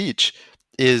that I teach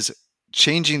is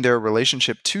changing their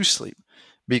relationship to sleep.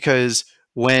 Because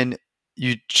when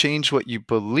you change what you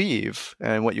believe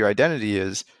and what your identity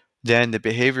is, then the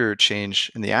behavior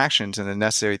change and the actions and the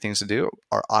necessary things to do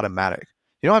are automatic.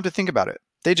 You don't have to think about it.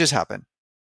 They just happen.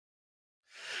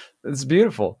 It's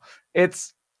beautiful.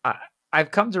 I've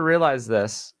come to realize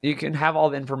this. You can have all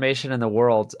the information in the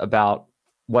world about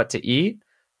what to eat,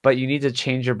 but you need to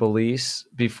change your beliefs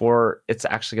before it's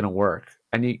actually going to work.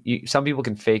 And some people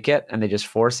can fake it and they just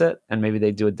force it, and maybe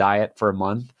they do a diet for a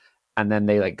month and then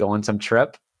they like go on some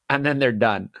trip and then they're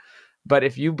done. But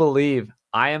if you believe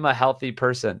I am a healthy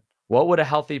person, what would a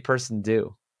healthy person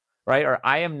do? Right? Or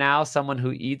I am now someone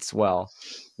who eats well.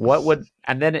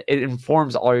 And then it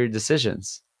informs all your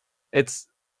decisions.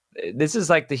 This is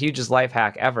like the hugest life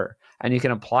hack ever, and you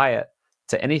can apply it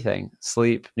to anything: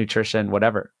 sleep, nutrition,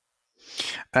 whatever.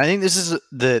 I think this is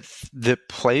the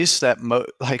place that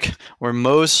like where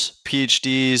most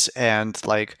PhDs and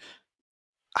like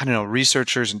I don't know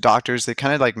researchers and doctors, they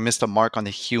kind of like missed the mark on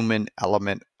the human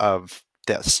element of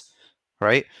this,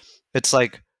 right? It's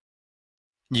like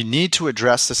you need to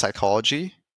address the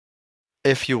psychology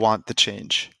if you want the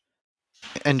change.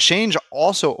 And change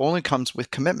also only comes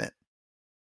with commitment.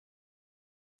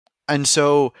 And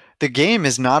so the game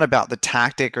is not about the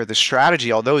tactic or the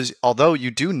strategy, although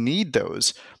you do need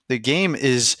those. The game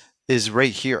is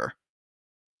right here.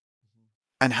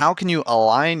 And how can you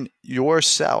align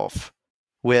yourself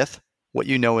with what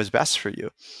you know is best for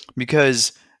you?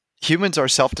 Because humans are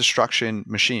self-destruction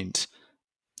machines.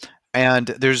 And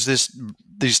there's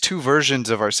these two versions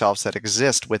of ourselves that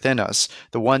exist within us.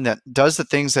 The one that does the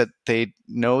things that they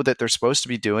know that they're supposed to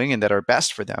be doing and that are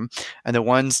best for them, and the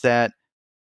ones that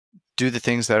do the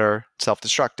things that are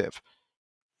self-destructive.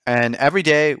 And every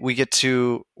day we get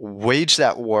to wage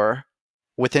that war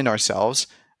within ourselves,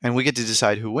 and we get to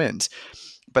decide who wins.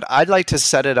 But I'd like to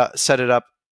set it up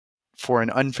for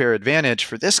an unfair advantage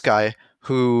for this guy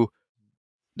who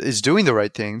is doing the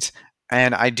right things.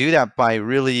 And I do that by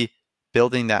really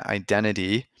building that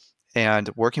identity and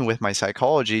working with my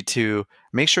psychology to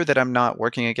make sure that I'm not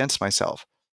working against myself.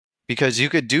 Because you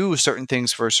could do certain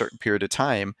things for a certain period of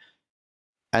time,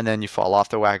 and then you fall off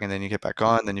the wagon, then you get back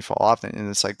on, then you fall off, and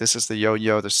it's like this is the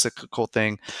yo-yo, the cyclical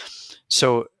thing.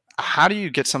 So how do you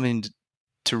get something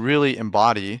to really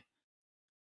embody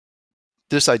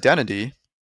this identity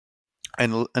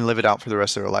and live it out for the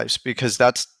rest of their lives? Because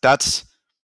that's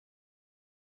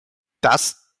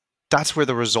where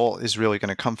the result is really going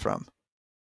to come from.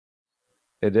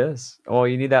 It is. Well,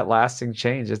 you need that lasting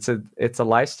change. It's a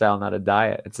lifestyle, not a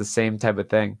diet. It's the same type of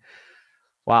thing.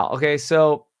 Wow. Okay,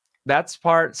 so that's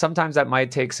part. Sometimes that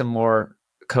might take some more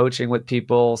coaching with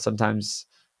people. Sometimes,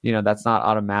 that's not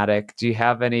automatic. Do you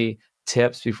have any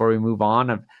tips before we move on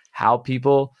of how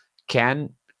people can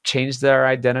change their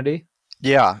identity?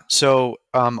 Yeah. So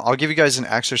I'll give you guys an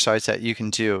exercise that you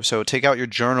can do. So take out your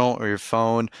journal or your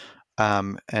phone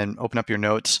and open up your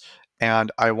notes.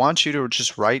 And I want you to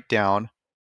just write down,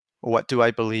 what do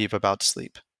I believe about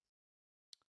sleep?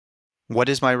 What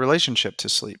is my relationship to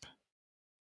sleep?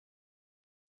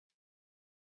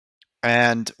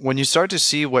 And when you start to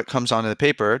see what comes onto the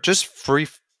paper, just free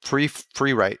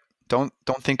write. Don't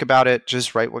think about it.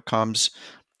 Just write what comes.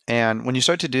 And when you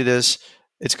start to do this,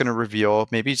 it's going to reveal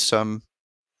maybe some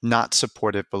not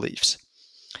supportive beliefs.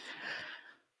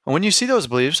 And when you see those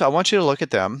beliefs, I want you to look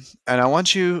at them, and I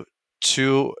want you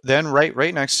to then write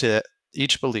right next to it,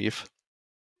 each belief,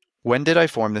 when did I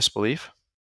form this belief?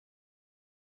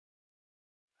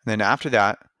 And then after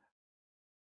that,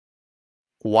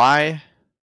 why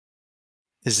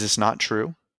is this not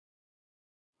true?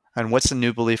 And what's the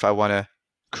new belief I want to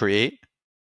create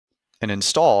and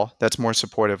install that's more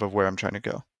supportive of where I'm trying to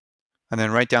go? And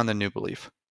then write down the new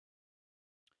belief.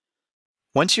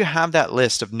 Once you have that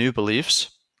list of new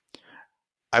beliefs,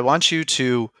 I want you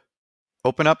to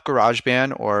open up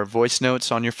GarageBand or voice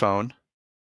notes on your phone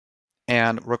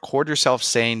and record yourself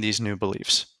saying these new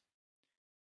beliefs.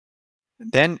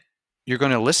 Then you're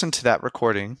going to listen to that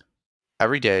recording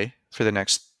every day for the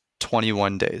next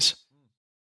 21 days.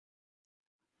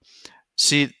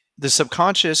 See, the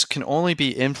subconscious can only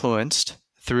be influenced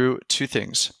through two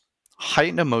things: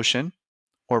 heightened emotion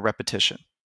or repetition.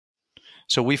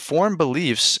 So we form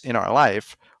beliefs in our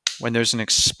life when there's an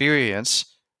experience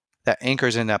that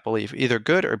anchors in that belief, either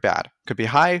good or bad. Could be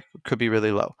high, could be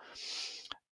really low.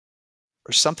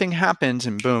 Or something happens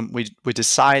and boom, we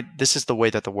decide this is the way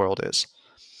that the world is.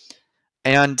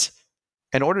 And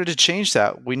in order to change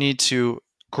that, we need to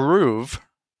groove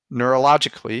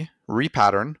neurologically,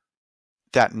 repattern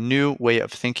that new way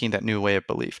of thinking, that new way of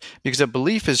belief. Because a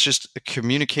belief is just a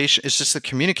communication, it's just the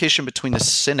communication between the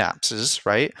synapses,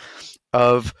 right?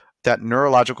 Of that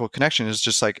neurological connection is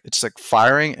just like, it's like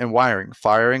firing and wiring,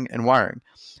 firing and wiring.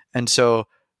 And so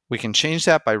we can change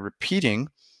that by repeating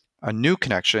a new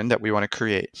connection that we want to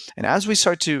create. And as we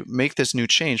start to make this new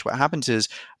change, what happens is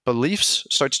beliefs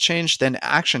start to change, then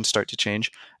actions start to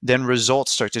change, then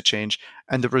results start to change.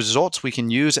 And the results we can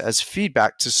use as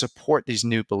feedback to support these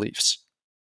new beliefs.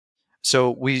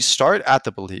 So we start at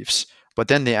the beliefs, but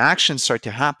then the actions start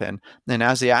to happen. And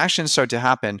as the actions start to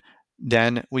happen,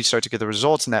 then we start to get the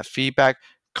results, and that feedback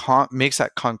makes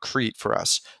that concrete for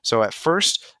us. So at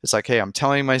first, it's like, hey, I'm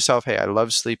telling myself, hey, I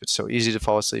love sleep. It's so easy to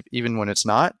fall asleep, even when it's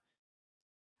not.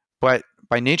 But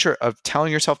by nature of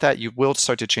telling yourself that, you will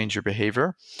start to change your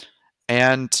behavior.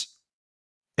 And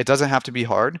it doesn't have to be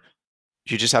hard.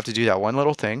 You just have to do that one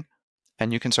little thing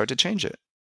and you can start to change it.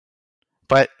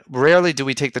 But rarely do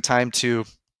we take the time to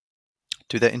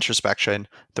do the introspection,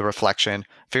 the reflection,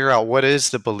 figure out what is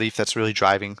the belief that's really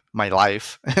driving my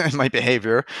life and my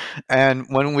behavior. And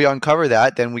when we uncover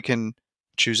that, then we can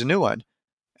choose a new one.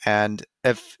 And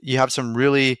if you have some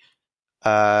really,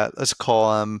 let's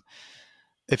call them,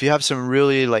 if you have some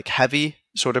really like heavy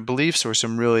sort of beliefs or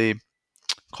some really,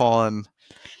 call them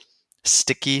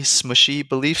sticky, smushy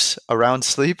beliefs around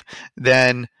sleep,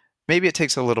 then maybe it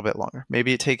takes a little bit longer.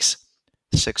 Maybe it takes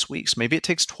 6 weeks. Maybe it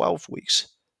takes 12 weeks.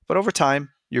 But over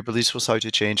time, your beliefs will start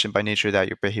to change. And by nature of that,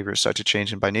 your behavior will start to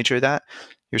change. And by nature of that,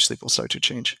 your sleep will start to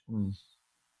change.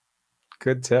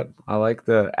 Good tip. I like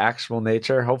the actionable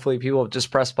nature. Hopefully people just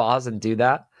press pause and do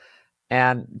that.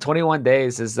 And 21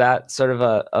 days, is that sort of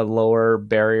a lower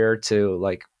barrier to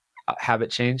like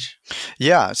habit change?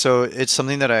 Yeah. So it's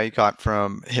something that I got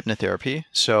from hypnotherapy.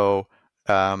 So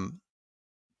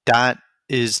that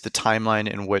is the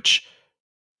timeline in which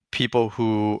people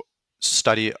who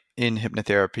study in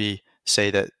hypnotherapy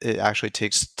say that it actually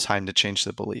takes time to change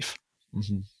the belief.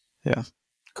 Yeah.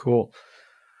 Cool.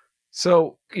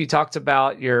 So you talked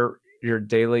about your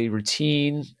daily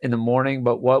routine in the morning,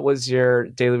 but what was your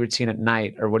daily routine at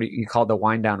night, or what do you call the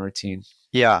wind down routine?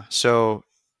 Yeah. So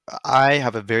I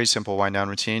have a very simple wind down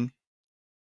routine.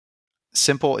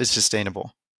 Simple is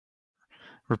sustainable.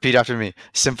 Repeat after me.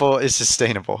 Simple is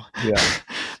sustainable. Yeah.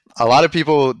 A lot of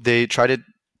people, they try to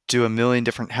do a million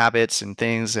different habits and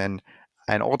things, and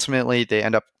ultimately they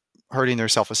end up hurting their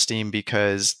self-esteem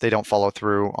because they don't follow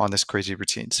through on this crazy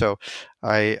routine. So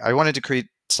I wanted to create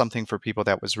something for people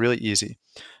that was really easy.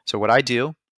 So what I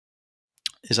do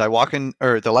is I walk in,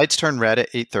 or the lights turn red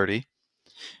at 8:30.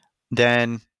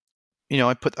 Then,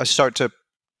 I start to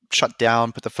shut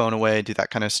down, put the phone away, do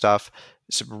that kind of stuff.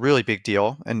 It's a really big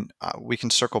deal, and we can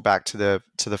circle back to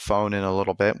the phone in a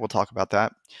little bit. We'll talk about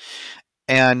that.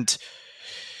 And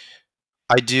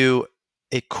I do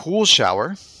a cool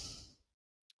shower.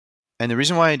 And the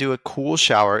reason why I do a cool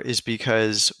shower is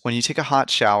because when you take a hot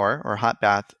shower or a hot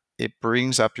bath, it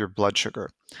brings up your blood sugar.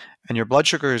 And your blood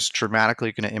sugar is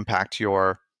dramatically going to impact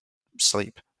your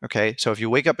sleep. Okay. So if you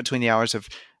wake up between the hours of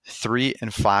 3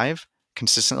 and 5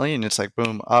 consistently, and it's like,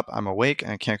 boom, up, I'm awake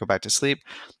and I can't go back to sleep,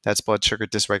 that's blood sugar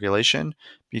dysregulation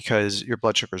because your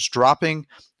blood sugar is dropping.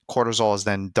 Cortisol is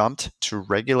then dumped to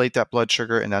regulate that blood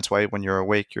sugar. And that's why when you're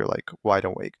awake, you're like wide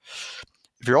awake.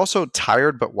 If you're also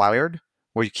tired but wired,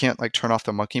 where you can't like turn off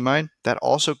the monkey mind, that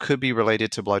also could be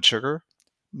related to blood sugar.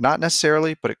 Not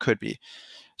necessarily, but it could be.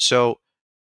 So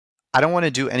I don't want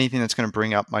to do anything that's going to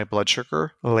bring up my blood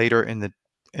sugar later in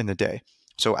the day.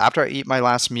 So after I eat my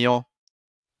last meal,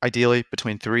 ideally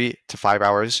between 3 to 5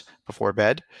 hours before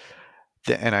bed,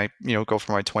 and I go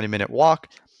for my 20-minute walk,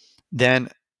 then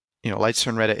lights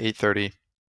turn red at 8:30.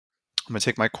 I'm going to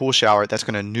take my cool shower. That's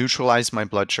going to neutralize my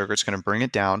blood sugar. It's going to bring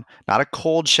it down. Not a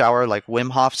cold shower like Wim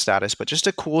Hof status, but just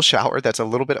a cool shower that's a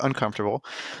little bit uncomfortable.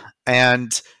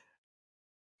 And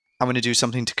I'm going to do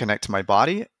something to connect to my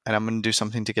body, and I'm going to do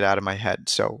something to get out of my head.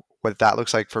 So what that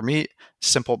looks like for me,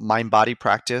 simple mind-body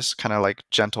practice, kind of like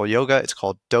gentle yoga. It's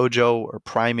called dojo or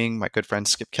priming. My good friend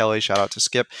Skip Kelly, shout out to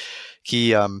Skip.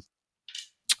 He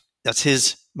that's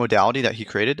his modality that he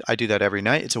created. I do that every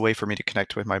night. It's a way for me to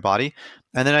connect with my body.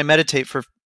 And then I meditate for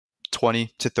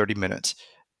 20 to 30 minutes.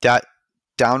 That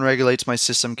downregulates my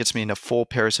system, gets me into full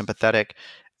parasympathetic.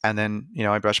 And then,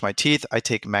 I brush my teeth. I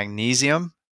take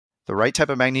magnesium, the right type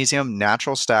of magnesium,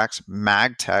 Natural Stacks,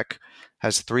 MagTech,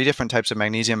 has 3 different types of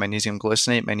magnesium: magnesium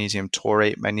glycinate, magnesium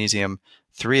taurate, magnesium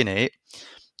threonate.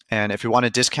 And if you want a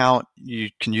discount, you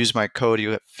can use my code.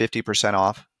 You get 50%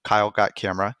 off. Kyle Got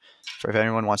Camera. For if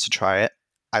anyone wants to try it.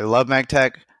 I love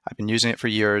MagTech. I've been using it for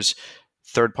years.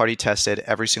 Third-party tested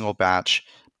every single batch.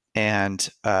 And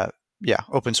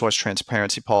open source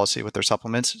transparency policy with their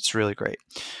supplements. It's really great.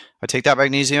 I take that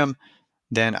magnesium,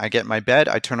 then I get in my bed.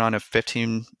 I turn on a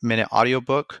 15-minute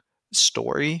audiobook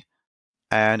story,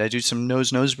 and I do some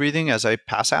nose breathing as I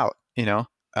pass out. And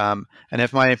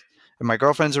if my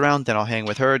girlfriend's around, then I'll hang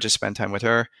with her, just spend time with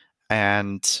her,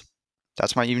 and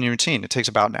that's my evening routine. It takes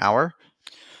about an hour.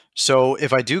 So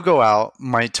if I do go out,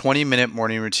 my 20-minute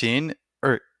morning routine,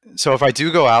 if I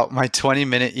do go out, my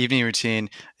 20-minute evening routine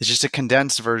is just a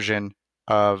condensed version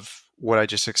of what I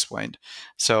just explained.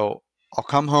 So I'll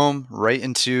come home right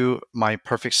into my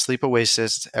perfect sleep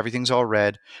oasis. Everything's all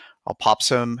red. I'll pop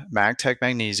some MagTech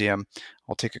magnesium.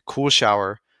 I'll take a cool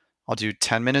shower. I'll do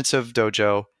 10 minutes of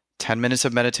dojo, 10 minutes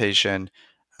of meditation,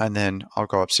 and then I'll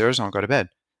go upstairs and I'll go to bed.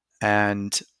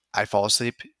 And I fall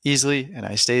asleep easily and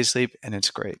I stay asleep, and it's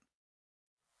great.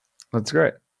 That's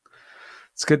great.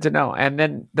 It's good to know. And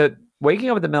then waking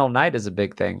up in the middle of the night is a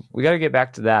big thing. We got to get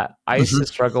back to that. I used to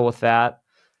struggle with that.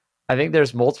 I think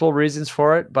there's multiple reasons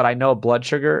for it, but I know blood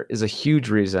sugar is a huge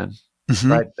reason,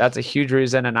 Hmm. right? That's a huge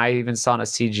reason. And I even saw in a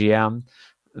CGM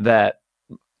that,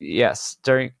 yes,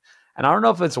 and I don't know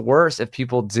if it's worse if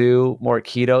people do more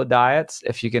keto diets,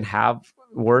 if you can have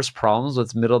worse problems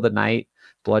with middle of the night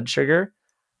blood sugar.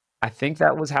 I think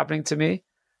that was happening to me.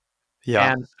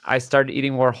 Yeah. And I started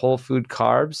eating more whole food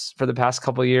carbs for the past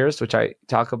couple of years, which I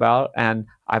talk about, and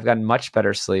I've gotten much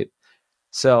better sleep.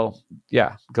 So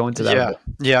yeah, go into that a Yeah. bit.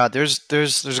 Yeah.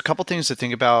 There's a couple things to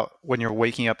think about when you're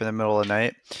waking up in the middle of the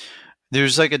night.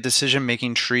 There's like a decision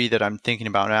making tree that I'm thinking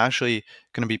about. And I'm actually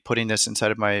going to be putting this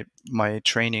inside of my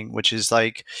training, which is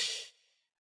like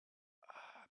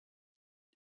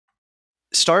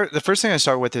the first thing I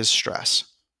start with is stress.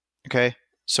 Okay.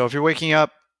 So if you're waking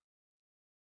up,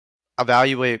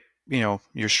 evaluate, your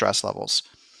stress levels.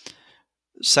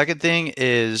 Second thing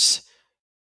is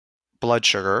blood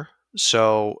sugar.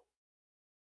 So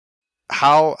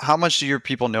how much do your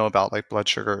people know about like blood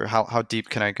sugar? How deep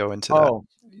can I go into that? Oh,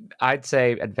 I'd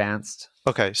say advanced.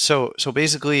 Okay, so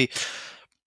basically,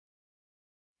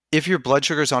 if your blood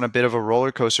sugar is on a bit of a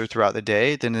roller coaster throughout the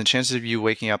day, then the chances of you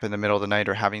waking up in the middle of the night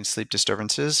or having sleep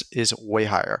disturbances is way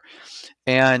higher.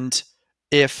 And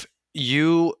if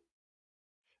you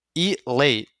eat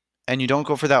late and you don't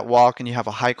go for that walk and you have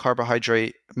a high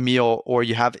carbohydrate meal, or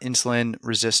you have insulin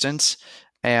resistance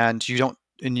and you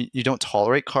don't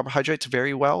tolerate carbohydrates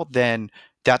very well, then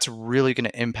that's really going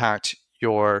to impact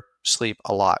your sleep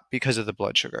a lot because of the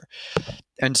blood sugar.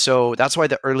 And so that's why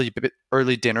the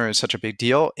early dinner is such a big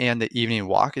deal, and the evening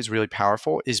walk is really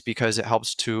powerful, is because it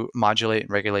helps to modulate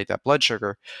and regulate that blood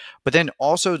sugar. But then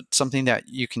also something that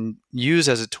you can use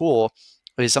as a tool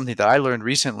is something that I learned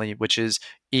recently, which is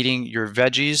eating your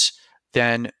veggies,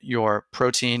 then your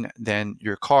protein, then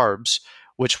your carbs,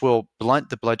 which will blunt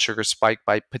the blood sugar spike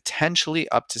by potentially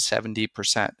up to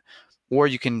 70%. Or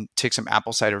you can take some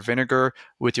apple cider vinegar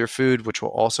with your food, which will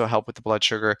also help with the blood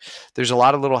sugar. There's a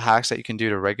lot of little hacks that you can do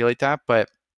to regulate that, but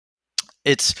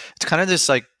it's kind of this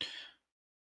like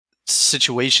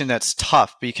situation that's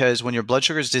tough, because when your blood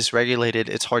sugar is dysregulated,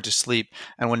 it's hard to sleep,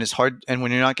 and when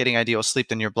you're not getting ideal sleep,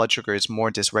 then your blood sugar is more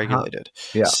Uh-huh. dysregulated.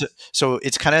 Yeah. So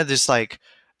it's kind of this like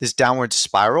this downward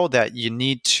spiral that you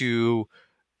need to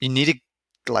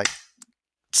like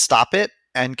stop it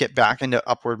and get back into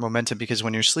upward momentum, because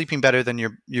when you're sleeping better, then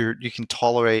you can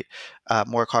tolerate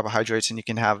more carbohydrates and you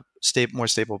can have more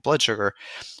stable blood sugar.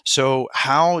 So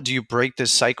how do you break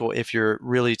this cycle if you're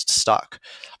really stuck?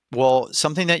 Well,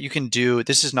 something that you can do,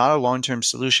 this is not a long-term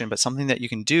solution, but something that you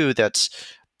can do that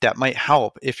might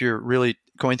help if you're really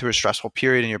going through a stressful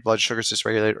period and your blood sugar is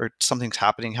dysregulated, or something's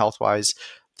happening health-wise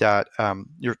that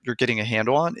you're getting a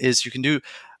handle on, is you can do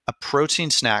a protein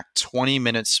snack 20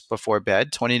 minutes before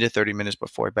bed, 20 to 30 minutes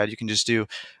before bed. You can just do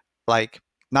like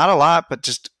not a lot, but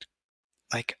just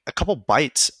like a couple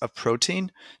bites of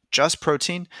protein, just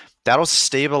protein. That'll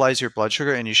stabilize your blood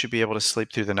sugar and you should be able to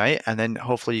sleep through the night. And then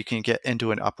hopefully you can get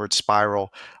into an upward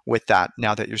spiral with that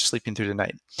now that you're sleeping through the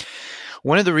night.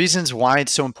 One of the reasons why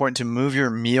it's so important to move your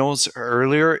meals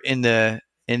earlier in the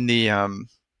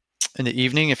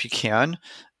evening, if you can,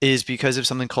 is because of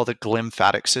something called the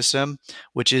glymphatic system,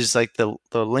 which is like the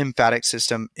lymphatic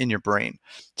system in your brain.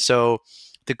 So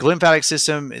the glymphatic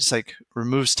system is like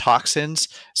removes toxins.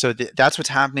 So that's what's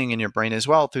happening in your brain as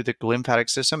well through the glymphatic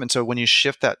system. And so when you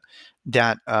shift that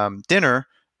dinner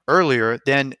earlier,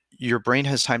 then your brain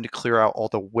has time to clear out all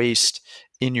the waste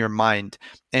in your mind.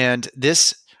 And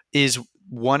this is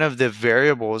one of the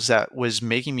variables that was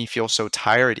making me feel so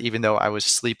tired, even though I was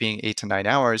sleeping 8 to 9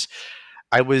 hours.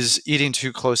 I was eating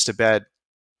too close to bed.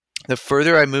 The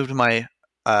further I moved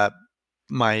uh,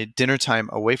 my dinner time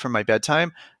away from my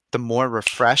bedtime, the more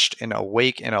refreshed and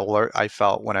awake and alert I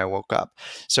felt when I woke up.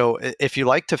 So if you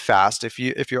like to fast, if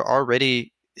you're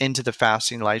already into the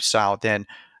fasting lifestyle, then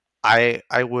I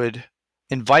would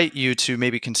invite you to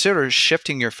maybe consider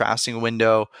shifting your fasting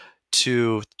window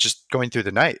to just going through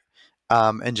the night,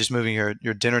 and just moving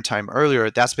your dinner time earlier.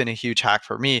 That's been a huge hack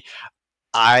for me.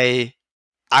 I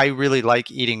I really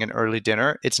like eating an early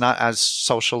dinner. It's not as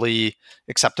socially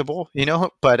acceptable,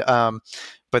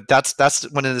 but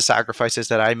that's one of the sacrifices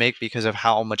that I make because of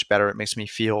how much better it makes me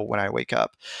feel when I wake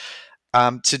up.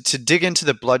 To dig into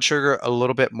the blood sugar a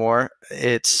little bit more,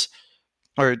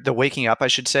 or the waking up, I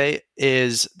should say,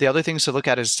 is the other things to look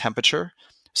at is temperature.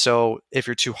 So if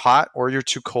you're too hot or you're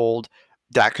too cold,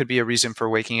 that could be a reason for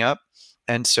waking up.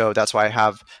 And so that's why I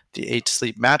have the 8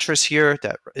 Sleep mattress here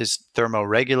that is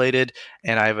thermoregulated,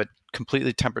 and I have a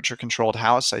completely temperature controlled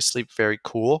house. I sleep very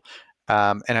cool.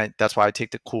 That's why I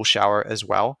take the cool shower as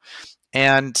well.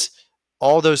 And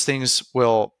all those things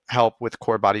will help with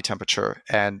core body temperature,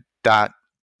 and that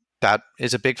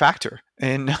is a big factor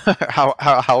in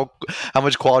how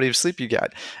much quality of sleep you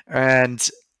get. And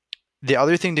the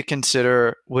other thing to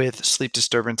consider with sleep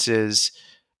disturbances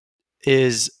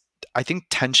is, I think,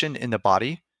 tension in the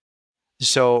body.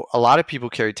 So a lot of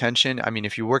people carry tension. I mean,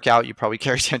 if you work out, you probably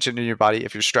carry tension in your body.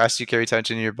 If you're stressed, you carry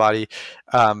tension in your body.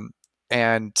 Um,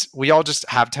 and we all just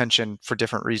have tension for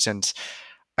different reasons.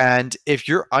 And if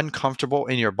you're uncomfortable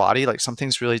in your body, like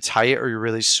something's really tight or you're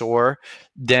really sore,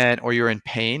 then, or you're in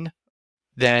pain,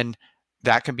 then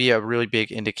that can be a really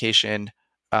big indication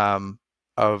of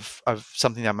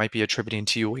something that might be attributing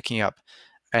to you waking up.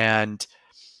 And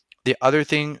the other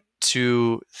thing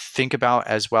to think about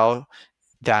as well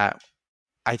that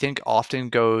I think often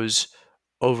goes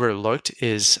overlooked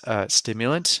is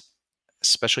stimulants,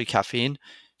 especially caffeine.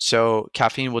 So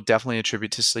caffeine will definitely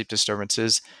attribute to sleep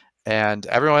disturbances. And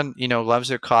everyone, loves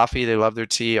their coffee, they love their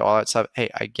tea, all that stuff.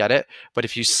 Hey, I get it. But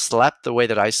if you slept the way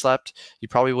that I slept, you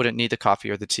probably wouldn't need the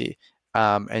coffee or the tea,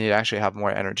 and you'd actually have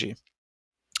more energy.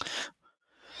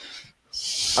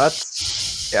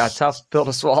 That's a tough pill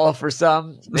to swallow for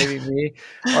some, maybe me,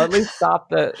 or at least stop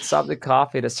the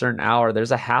coffee at a certain hour.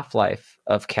 There's a half-life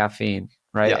of caffeine,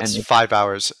 right? Yeah, it's 5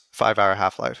 hours, 5 hour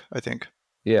half-life, I think.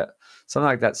 Yeah, something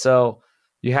like that. So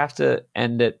you have to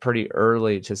end it pretty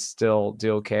early to still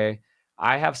do okay.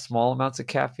 I have small amounts of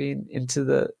caffeine into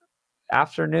the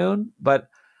afternoon, but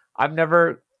I've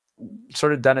never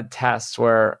sort of done a test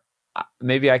where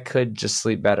maybe I could just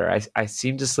sleep better. I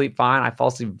seem to sleep fine. I fall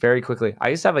asleep very quickly. I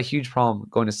used to have a huge problem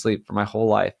going to sleep for my whole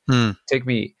life. Take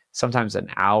me sometimes an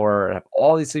hour. I have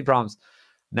all these sleep problems.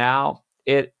 Now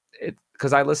it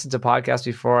because I listen to podcasts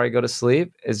before I go to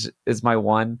sleep is my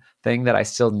one thing that I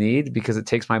still need because it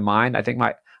takes my mind.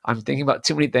 I'm thinking about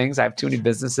too many things. I have too many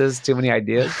businesses, too many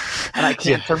ideas, and I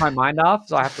can't turn my mind off.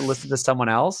 So I have to listen to someone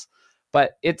else.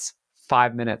 But it's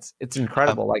 5 minutes. It's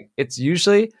incredible. Like it's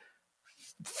usually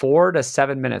 4 to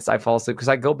 7 minutes I fall asleep because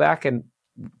I go back and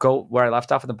go where I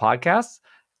left off in the podcast,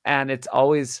 and it's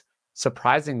always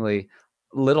surprisingly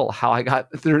little how I got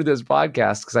through this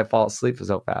podcast because I fall asleep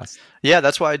so fast. Yeah,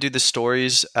 that's why I do the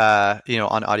stories, on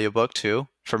audiobook too.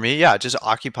 For me, yeah, it just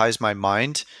occupies my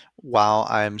mind while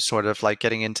I'm sort of like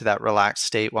getting into that relaxed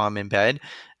state while I'm in bed,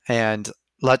 and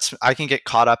I can get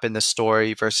caught up in the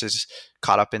story versus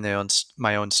caught up in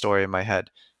my own story in my head.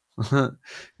 Yeah,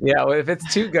 well, if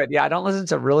it's too good, I don't listen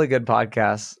to really good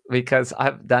podcasts because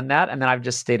I've done that and then I've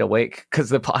just stayed awake because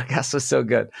the podcast was so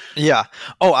good. Yeah.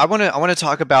 Oh, I want to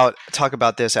talk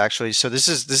about this actually. So this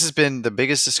has been the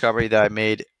biggest discovery that I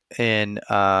made in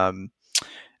the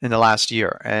last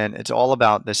year, and it's all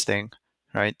about this thing,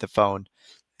 right? The phone.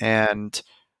 And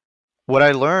what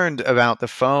I learned about the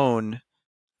phone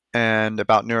and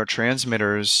about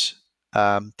neurotransmitters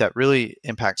that really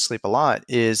impact sleep a lot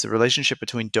is the relationship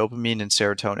between dopamine and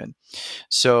serotonin.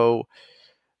 So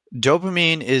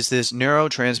dopamine is this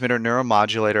neurotransmitter,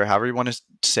 neuromodulator, however you want to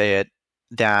say it,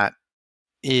 that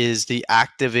is the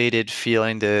activated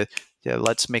feeling,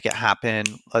 let's make it happen,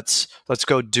 let's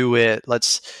go do it,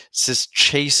 it's this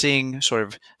chasing sort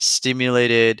of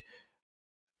stimulated.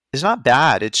 It's not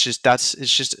bad, it's just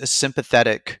a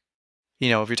sympathetic.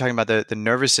 If you're talking about the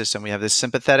nervous system, we have this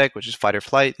sympathetic, which is fight or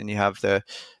flight, and you have the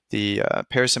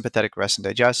parasympathetic, rest and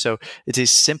digest. So it's a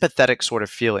sympathetic sort of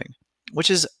feeling,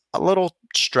 which is a little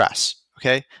stress.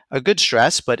 Okay, a good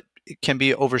stress, but it can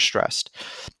be overstressed.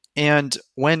 And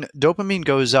when dopamine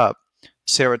goes up,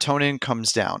 serotonin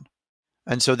comes down.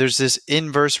 And so there's this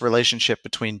inverse relationship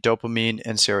between dopamine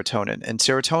and serotonin. And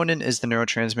serotonin is the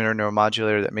neurotransmitter,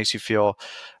 neuromodulator that makes you feel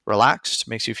relaxed,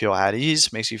 makes you feel at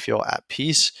ease, makes you feel at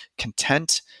peace,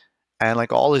 content, and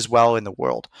like all is well in the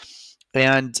world.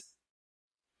 And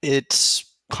it's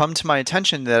come to my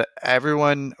attention that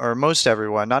everyone, or most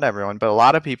everyone, not everyone, but a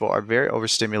lot of people are very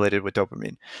overstimulated with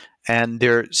dopamine. And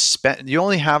you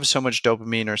only have so much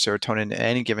dopamine or serotonin in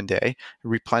any given day. It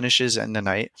replenishes in the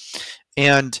night.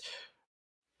 And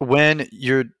when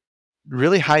you're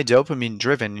really high dopamine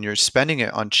driven and you're spending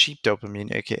it on cheap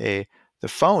dopamine, aka the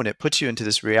phone, it puts you into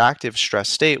this reactive stress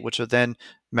state, which will then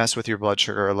mess with your blood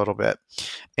sugar a little bit.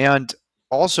 And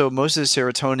also, most of the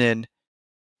serotonin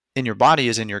in your body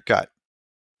is in your gut.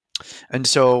 And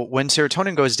so when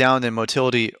serotonin goes down, then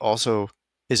motility also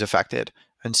is affected.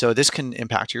 And so this can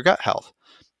impact your gut health.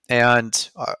 And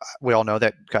we all know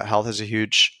that gut health is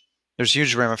there's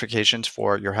huge ramifications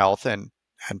for your health and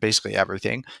basically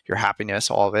everything, your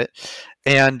happiness, all of it.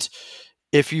 And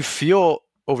if you feel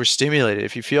overstimulated,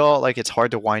 if you feel like it's hard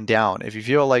to wind down, if you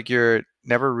feel like you're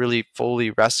never really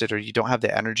fully rested or you don't have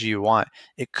the energy you want,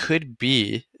 it could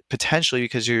be potentially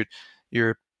because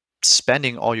you're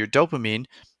spending all your dopamine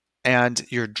and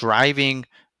you're driving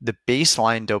the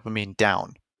baseline dopamine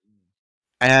down.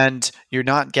 And you're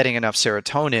not getting enough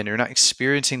serotonin. You're not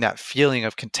experiencing that feeling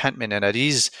of contentment and at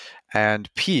ease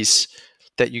and peace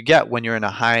that you get when you're in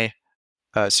a high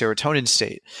serotonin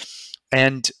state.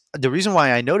 And the reason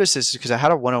why I noticed this is because I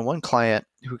had a one-on-one client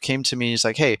who came to me. He's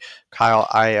like, "Hey, Kyle,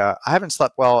 I haven't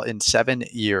slept well in 7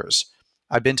 years.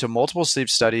 I've been to multiple sleep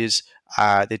studies.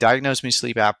 They diagnosed me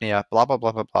sleep apnea, blah, blah,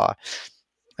 blah, blah, blah.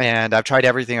 And I've tried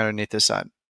everything underneath the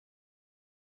sun."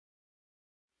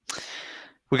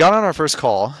 We got on our first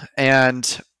call,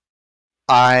 and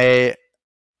I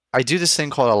do this thing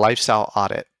called a lifestyle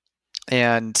audit.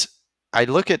 And I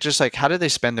look at just like, how do they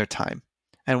spend their time?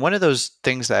 And one of those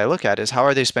things that I look at is, how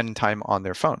are they spending time on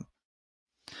their phone?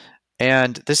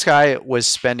 And this guy was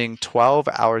spending 12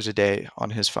 hours a day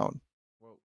on his phone.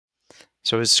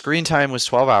 So his screen time was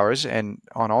 12 hours and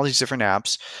on all these different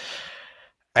apps.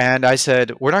 And I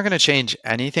said, we're not going to change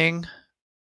anything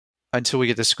until we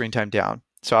get the screen time down.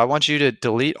 So I want you to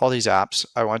delete all these apps.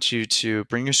 I want you to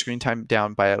bring your screen time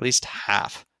down by at least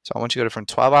half. So I want you to go from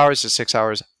 12 hours to 6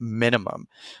 hours minimum.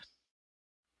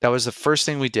 That was the first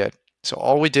thing we did. So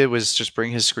all we did was just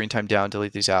bring his screen time down,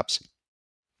 delete these apps.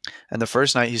 And the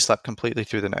first night he slept completely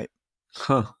through the night.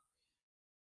 Huh.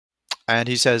 And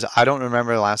he says, I don't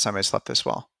remember the last time I slept this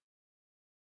well.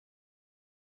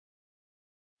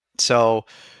 So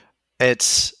I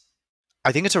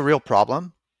think it's a real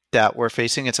problem that we're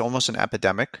facing. It's almost an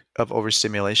epidemic of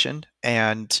overstimulation.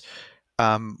 And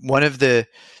one of the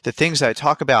things that I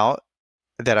talk about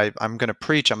that I'm going to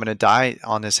preach, I'm going to die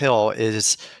on this hill,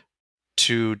 is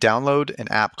to download an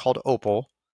app called Opal,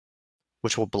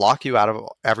 which will block you out of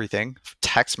everything,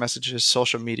 text messages,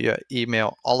 social media,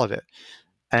 email, all of it.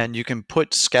 And you can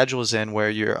put schedules in where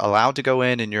you're allowed to go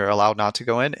in and you're allowed not to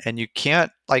go in, and you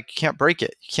can't break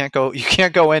it. You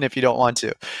can't go in if you don't want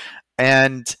to.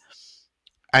 And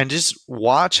just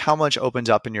watch how much opens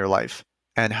up in your life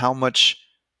and how much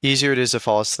easier it is to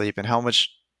fall asleep and how much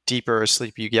deeper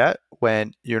sleep you get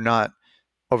when you're not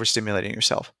overstimulating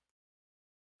yourself.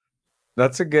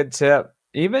 That's a good tip.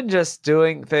 Even just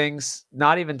doing things,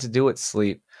 not even to do with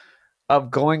sleep,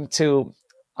 of going to,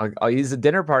 I'll use the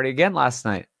dinner party again last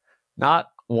night. Not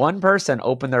one person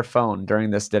opened their phone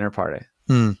during this dinner party.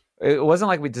 It wasn't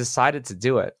like we decided to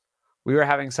do it. We were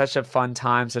having such a fun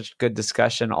time, such good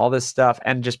discussion, all this stuff.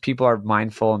 And just people are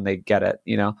mindful and they get it,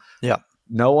 you know? Yeah.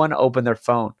 No one opened their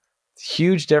phone.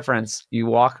 Huge difference. You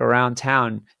walk around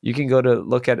town, you can go to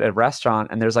look at a restaurant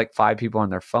and there's like 5 people on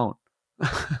their phone.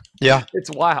 Yeah. It's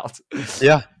wild.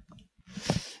 Yeah.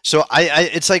 So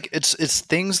it's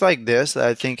things like this that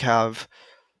I think have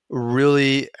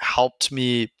really helped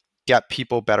me get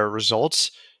people better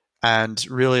results and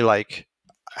really like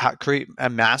create a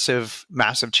massive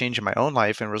change in my own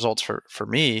life and results for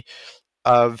me,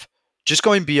 of just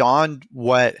going beyond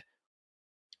what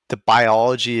the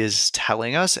biology is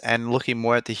telling us and looking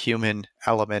more at the human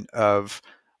element of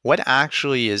what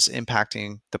actually is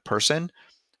impacting the person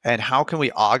and how can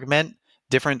we augment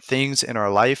different things in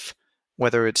our life,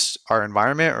 whether it's our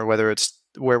environment or whether it's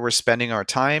where we're spending our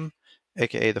time,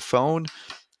 aka the phone,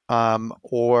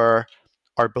 or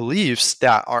our beliefs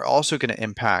that are also going to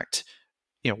impact,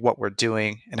 what we're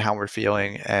doing and how we're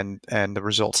feeling and the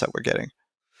results that we're getting.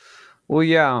 Well,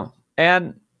 yeah.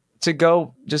 And to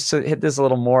go just to hit this a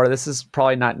little more, this is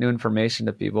probably not new information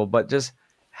to people, but just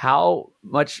how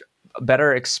much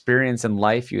better experience in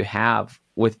life you have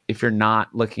with if you're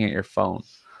not looking at your phone.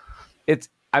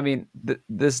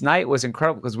 This night was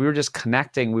incredible because we were just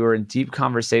connecting. We were in deep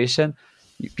conversation.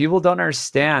 People don't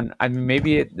understand. I mean,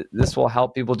 maybe this will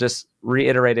help people just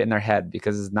reiterate it in their head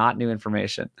because it's not new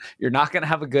information. You're not going to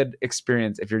have a good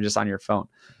experience if you're just on your phone,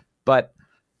 but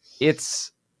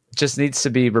it's just needs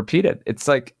to be repeated. It's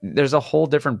like there's a whole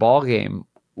different ball game.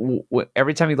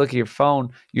 Every time you look at your phone,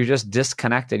 you're just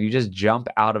disconnected. You just jump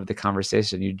out of the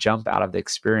conversation. You jump out of the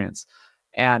experience.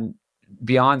 And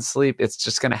beyond sleep, it's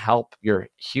just going to help your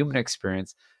human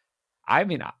experience. I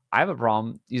mean, I have a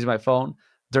problem using my phone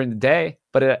during the day,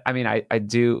 but I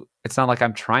do. It's not like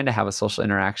I'm trying to have a social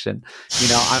interaction.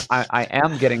 I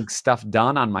am getting stuff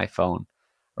done on my phone,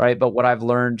 right? But what I've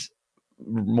learned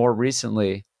more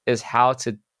recently is how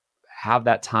to have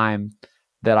that time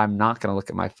that I'm not going to look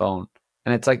at my phone.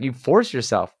 And it's like you force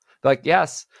yourself. Like,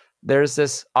 yes, there's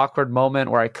this awkward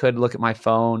moment where I could look at my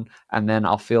phone and then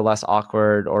I'll feel less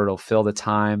awkward or it'll fill the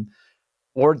time,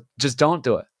 or just don't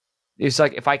do it. It's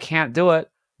like, if I can't do it,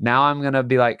 now I'm going to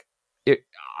be like,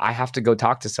 I have to go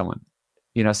talk to someone,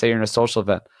 say you're in a social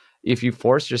event. If you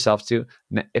force yourself to,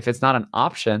 if it's not an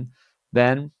option,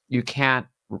 then you can't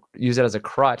use it as a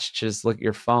crutch to just look at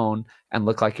your phone and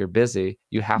look like you're busy.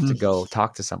 You have to go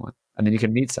talk to someone, and then you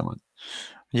can meet someone.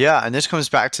 Yeah, and this comes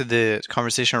back to the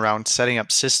conversation around setting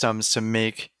up systems to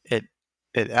make it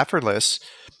effortless,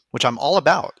 which I'm all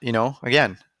about.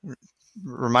 Again,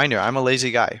 reminder, I'm a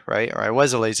lazy guy, right? Or I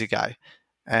was a lazy guy,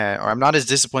 or I'm not as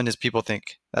disciplined as people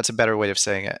think. That's a better way of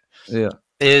saying it. Yeah.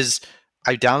 Is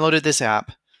I downloaded this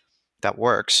app that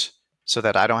works so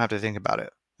that I don't have to think about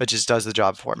it. It just does the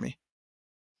job for me.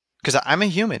 Because I'm a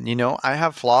human, I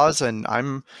have flaws, and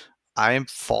I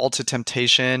fall to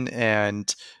temptation,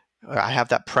 and I have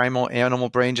that primal animal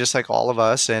brain just like all of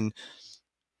us, and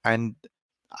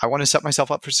I want to set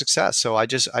myself up for success. So I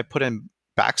put in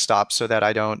backstops so that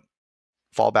I don't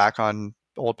fall back on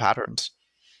old patterns.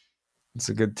 It's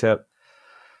a good tip.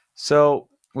 So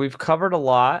we've covered a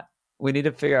lot. We need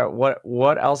to figure out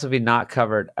what else have we not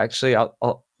covered. Actually,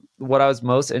 what I was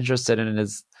most interested in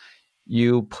is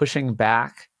you pushing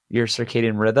back your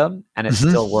circadian rhythm, and it's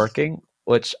still working,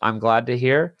 which I'm glad to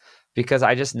hear, because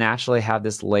I just naturally have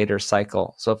this later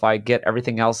cycle. So if I get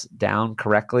everything else down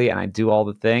correctly and I do all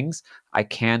the things, I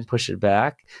can push it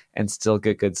back and still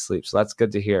get good sleep. So that's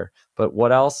good to hear. But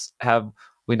what else have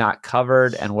we not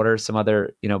covered, and what are some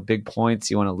other, big points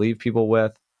you want to leave people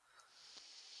with?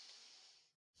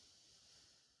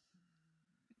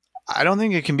 I don't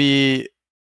think it can be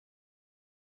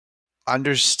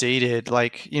understated.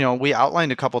 Like, we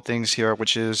outlined a couple things here,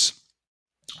 which is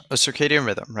a circadian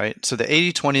rhythm, right? So the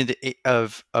 80-20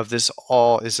 of this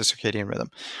all is the circadian rhythm.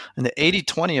 And the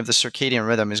 80-20 of the circadian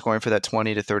rhythm is going for that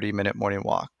 20 to 30-minute morning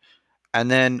walk. And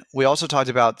then we also talked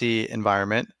about the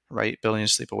environment, right? Building a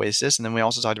sleep oasis. And then we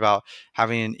also talked about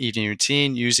having an evening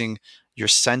routine, using your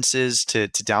senses to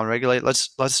downregulate.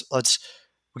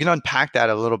 We can unpack that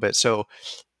a little bit. So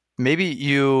maybe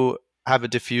you have a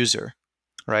diffuser,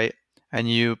 right? And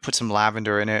you put some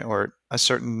lavender in it, or a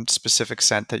certain specific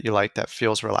scent that you like that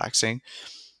feels relaxing.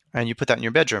 And you put that in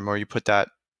your bedroom, or you put that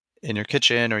in your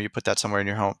kitchen, or you put that somewhere in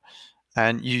your home.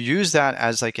 And you use that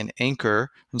as like an anchor.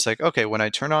 It's like, okay, when I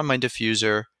turn on my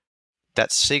diffuser,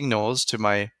 that signals to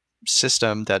my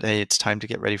system that, hey, it's time to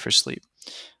get ready for sleep.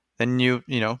 Then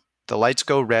the lights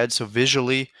go red. So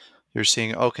visually, you're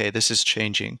seeing, okay, this is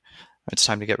changing. It's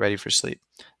time to get ready for sleep.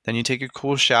 Then you take a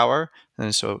cool shower.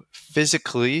 And so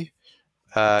physically,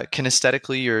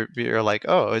 kinesthetically, you're like,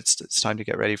 oh, it's time to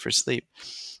get ready for sleep.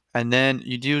 And then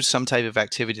you do some type of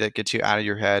activity that gets you out of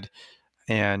your head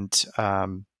and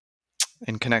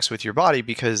connects with your body,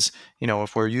 because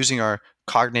if we're using our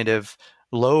cognitive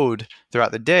load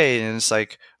throughout the day, and it's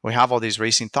like we have all these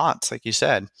racing thoughts, like you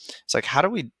said, it's like how do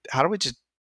we just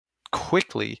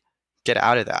quickly get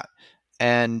out of that?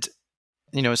 And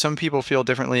some people feel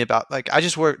differently about, like, I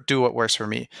just do what works for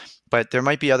me, but there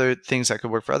might be other things that could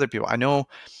work for other people. I know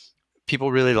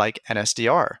people really like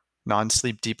NSDR,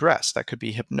 non-sleep deep rest. That could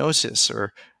be hypnosis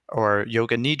or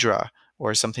yoga nidra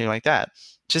or something like that.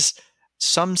 Just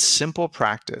some simple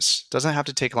practice. Doesn't have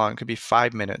to take long. It could be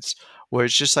 5 minutes, where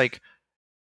it's just like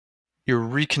you're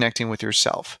reconnecting with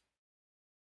yourself.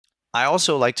 I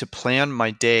also like to plan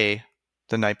my day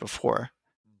the night before.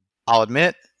 I'll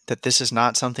admit that this is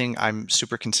not something I'm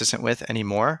super consistent with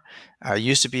anymore. I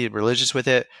used to be religious with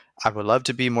it. I would love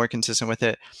to be more consistent with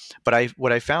it. But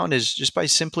what I found is, just by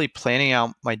simply planning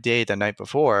out my day the night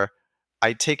before,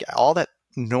 I take all that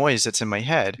noise that's in my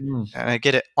head and I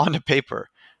get it onto paper.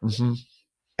 Mm-hmm.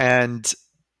 And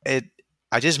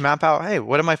I just map out, hey,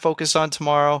 what am I focused on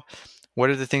tomorrow? What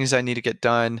are the things I need to get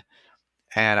done?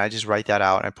 And I just write that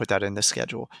out and I put that in the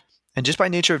schedule. And just by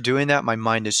nature of doing that, my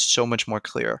mind is so much more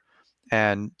clear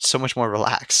and so much more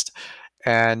relaxed.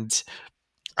 And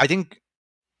I think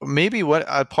maybe what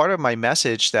a part of my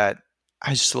message that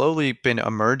has slowly been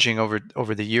emerging over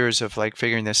the years of like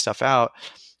figuring this stuff out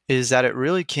is that it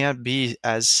really can't be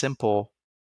as simple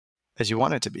as you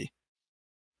want it to be.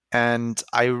 And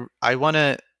I want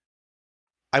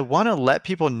to let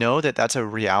people know that that's a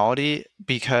reality,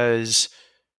 because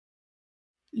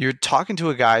you're talking to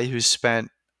a guy who's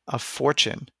spent a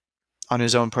fortune on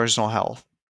his own personal health,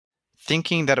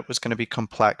 thinking that it was going to be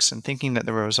complex and thinking that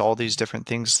there was all these different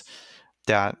things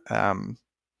that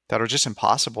that are just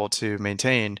impossible to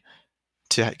maintain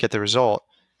to get the result.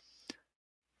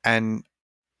 And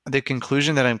the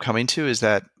conclusion that I'm coming to is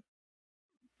that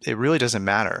it really doesn't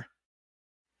matter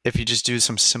if you just do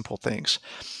some simple things,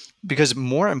 because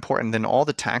more important than all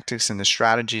the tactics and the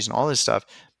strategies and all this stuff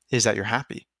is that you're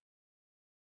happy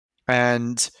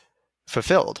and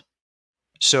fulfilled.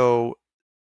 So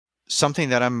something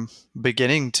that I'm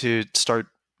beginning to start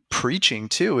preaching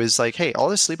too is like, hey, all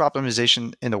this sleep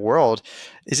optimization in the world,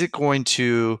 is it going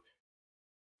to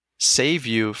save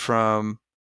you from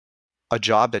a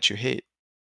job that you hate,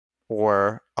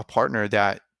 or a partner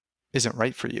that isn't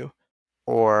right for you,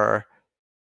 or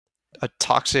a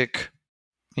toxic,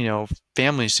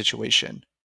 family situation,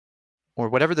 or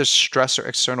whatever the stress or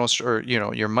external or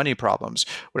your money problems,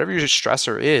 whatever your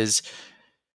stressor is,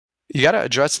 you got to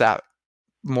address that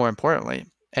more importantly.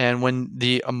 And when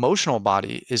the emotional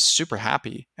body is super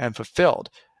happy and fulfilled,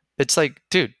 it's like,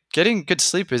 dude, getting good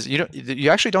sleep is, you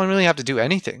actually don't really have to do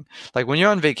anything. Like when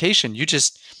you're on vacation, you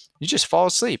just fall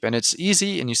asleep and it's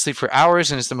easy and you sleep for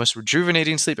hours and it's the most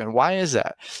rejuvenating sleep. And why is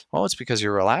that? Well, it's because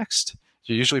you're relaxed.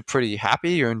 You're usually pretty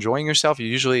happy. You're enjoying yourself. You're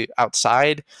usually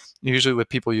outside. You're usually with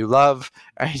people you love,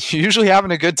 and you're usually having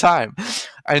a good time.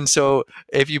 And so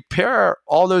if you pair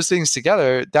all those things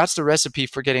together, that's the recipe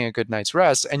for getting a good night's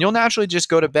rest. And you'll naturally just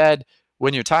go to bed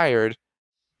when you're tired,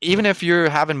 even if you're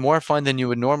having more fun than you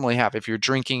would normally have. If you're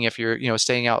drinking, if you're,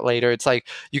 staying out later, it's like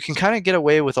you can kind of get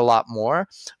away with a lot more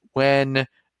when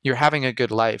you're having a good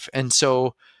life. And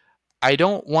so I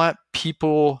don't want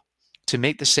people to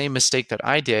make the same mistake that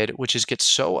I did, which is get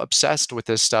so obsessed with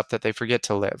this stuff that they forget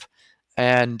to live.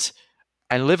 And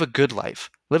live a good life,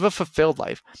 live a fulfilled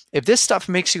life. If this stuff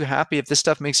makes you happy, if this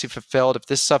stuff makes you fulfilled, if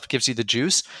this stuff gives you the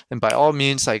juice, then by all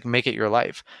means, like, make it your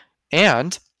life.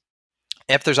 And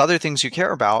if there's other things you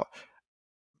care about,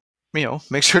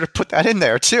 make sure to put that in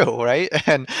there too, right?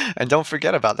 And don't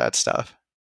forget about that stuff.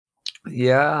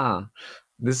 Yeah,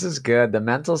 this is good. The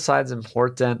mental side's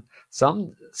important.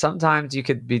 Sometimes you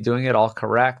could be doing it all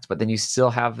correct, but then you still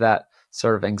have that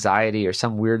sort of anxiety or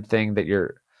some weird thing that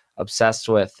you're obsessed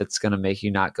with that's going to make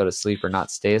you not go to sleep or not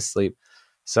stay asleep.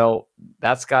 So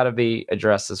that's got to be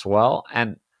addressed as well.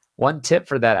 And one tip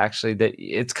for that, actually, that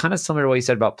it's kind of similar to what you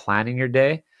said about planning your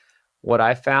day. What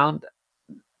I found,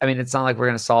 I mean, it's not like we're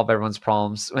going to solve everyone's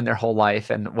problems in their whole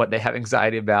life and what they have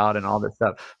anxiety about and all this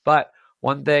stuff. But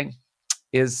one thing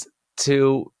is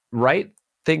to write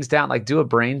things down, like do a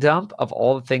brain dump of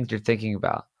all the things you're thinking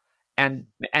about. And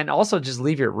also just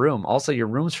leave your room. Also, your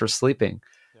room's for sleeping.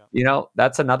 Yeah.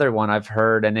 That's another one I've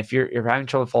heard. And if you're having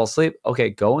trouble fall asleep, okay,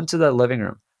 go into the living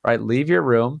room, right? Leave your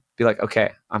room. Be like,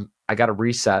 okay, I got to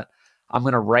reset. I'm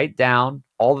going to write down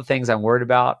all the things I'm worried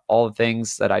about, all the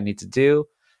things that I need to do,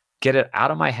 get it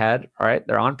out of my head. All right,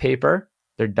 they're on paper.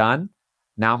 They're done.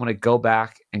 Now I'm going to go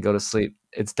back and go to sleep.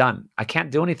 It's done. I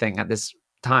can't do anything at this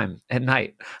time at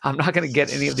night. I'm not going to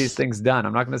get any of these things done.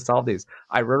 I'm not going to solve these.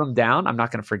 I wrote them down. I'm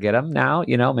not going to forget them now.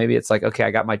 Maybe it's like, okay,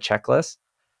 I got my checklist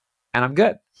and I'm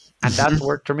good. And that's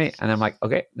worked for me. And I'm like,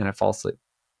 okay, then I fall asleep.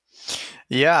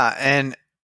 Yeah. And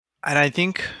I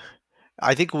think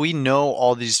we know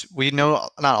all these, we know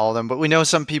not all of them, but we know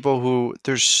some people who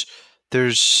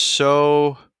they're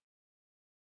so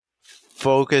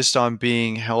focused on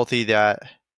being healthy that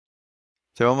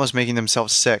they're almost making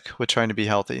themselves sick with trying to be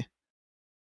healthy.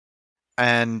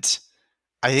 And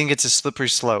I think it's a slippery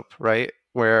slope, right?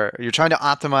 Where you're trying to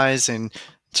optimize and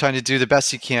trying to do the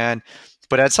best you can,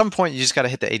 but at some point you just got to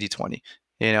hit the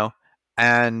 80-20,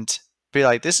 and be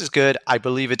like, this is good. I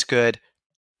believe it's good.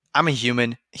 I'm a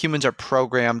human. Humans are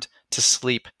programmed to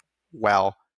sleep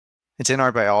well. It's in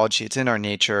our biology. It's in our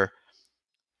nature.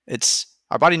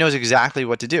 Our body knows exactly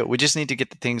what to do. We just need to get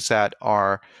the things that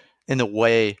are in the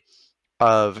way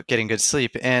of getting good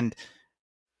sleep. And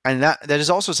that is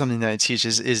also something that I teach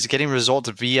is getting results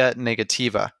via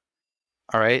negativa.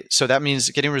 All right. So that means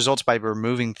getting results by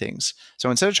removing things. So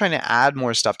instead of trying to add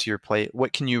more stuff to your plate,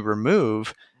 what can you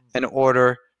remove in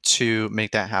order to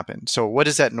make that happen? So what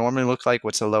does that normally look like?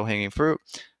 What's the low-hanging fruit?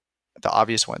 The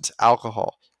obvious ones: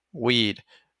 alcohol, weed,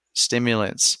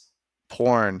 stimulants,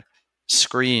 porn,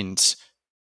 screens.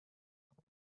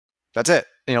 That's it.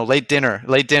 Late dinner,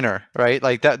 right?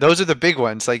 Like that. Those are the big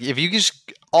ones. Like if you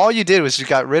just, all you did was you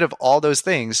got rid of all those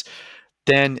things,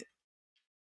 then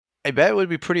I bet it would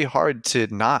be pretty hard to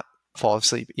not fall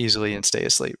asleep easily and stay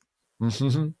asleep. That's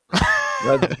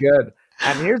good.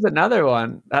 And here's another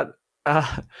one that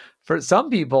for some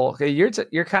people, okay,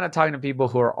 you're kind of talking to people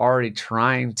who are already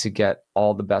trying to get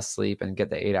all the best sleep and get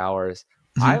the 8 hours.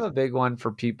 I have a big one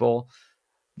for people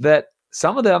that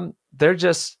some of them, they're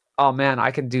just, oh man, I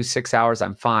can do 6 hours,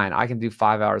 I'm fine. I can do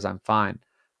 5 hours, I'm fine.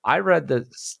 I read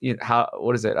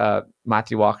what is it?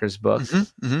 Matthew Walker's book,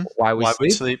 Why We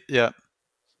Sleep. Yeah.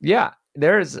 Yeah.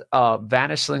 There's a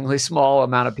vanishingly small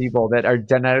amount of people that are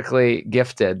genetically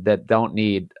gifted that don't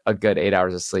need a good 8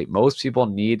 hours of sleep. Most people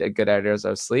need a good 8 hours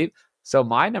of sleep. So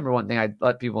my number one thing I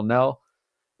let people know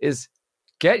is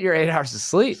get your 8 hours of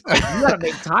sleep. Like, you got to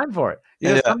make time for it.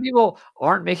 Some people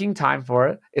aren't making time for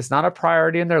it. It's not a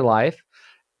priority in their life.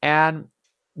 And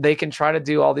they can try to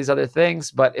do all these other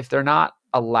things. But if they're not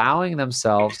allowing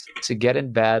themselves to get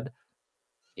in bed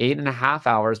 8.5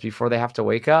 hours before they have to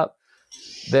wake up,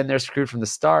 then they're screwed from the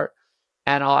start.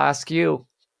 And I'll ask you,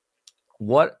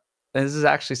 and this is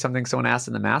actually something someone asked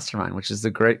in the mastermind, which is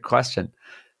a great question.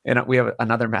 And we have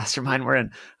another mastermind we're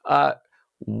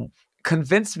in.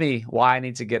 Convince me why I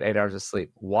need to get 8 hours of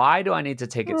sleep. Why do I need to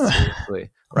take it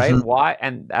seriously? Right? Mhm. Why?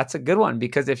 And that's a good one,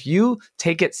 because if you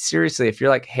take it seriously, if you're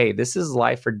like, hey, this is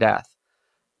life or death,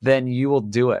 then you will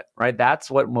do it. Right? That's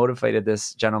what motivated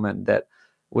this gentleman, that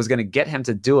was going to get him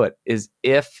to do it, is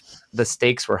if the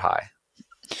stakes were high.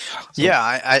 So,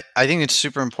 Yeah, I think it's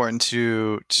super important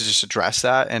to just address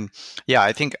that. And yeah,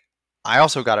 I think I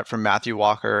also got it from Matthew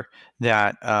Walker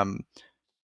that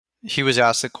he was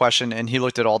asked the question, and he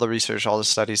looked at all the research, all the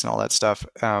studies, and all that stuff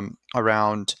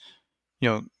around,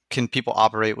 can people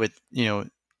operate with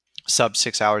sub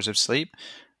 6 hours of sleep?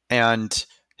 And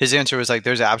his answer was like,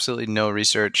 there's absolutely no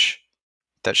research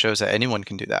that shows that anyone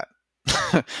can do that.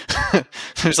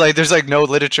 there's like no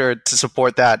literature to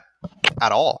support that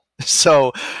at all.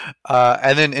 So,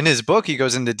 and then in his book, he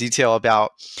goes into detail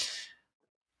about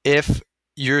if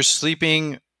you're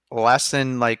sleeping less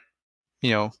than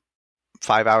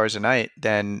 5 hours a night,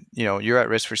 then you're at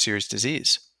risk for serious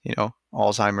disease.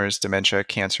 Alzheimer's, dementia,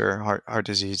 cancer, heart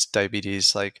disease,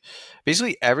 diabetes, like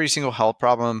basically every single health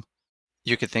problem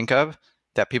you could think of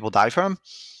that people die from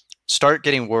start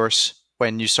getting worse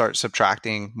when you start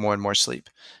subtracting more and more sleep.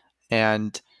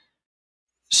 And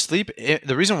sleep,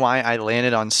 the reason why I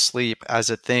landed on sleep as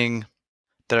a thing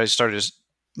that I started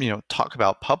to talk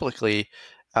about publicly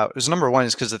was, number one,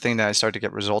 is because the thing that I started to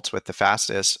get results with the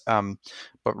fastest.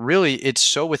 But really, it's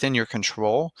so within your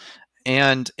control,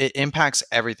 and it impacts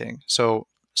everything. So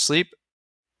sleep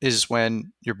is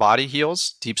when your body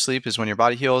heals. Deep sleep is when your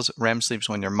body heals. REM sleep is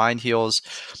when your mind heals.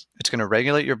 It's going to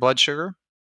regulate your blood sugar.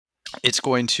 It's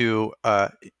going to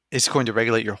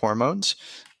regulate your hormones,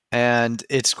 and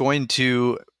it's going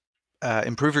to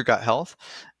improve your gut health,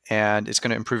 and it's going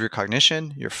to improve your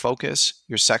cognition, your focus,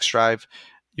 your sex drive,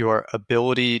 your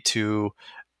ability to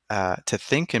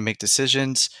think and make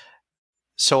decisions,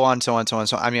 so on, so on, so on.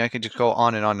 So I mean, I could just go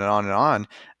on and on and on and on.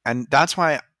 And that's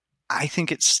why I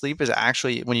think sleep is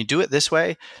actually, when you do it this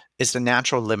way, it's the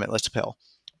natural limitless pill,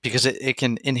 because it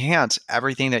can enhance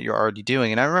everything that you're already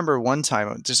doing. And I remember one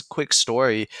time, just a quick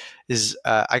story, is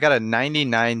I got a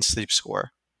 99 sleep score,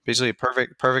 basically a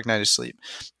perfect night of sleep.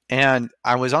 And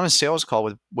I was on a sales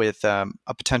call with a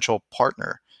potential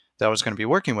partner that I was going to be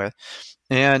working with,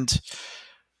 and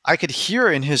I could hear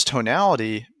in his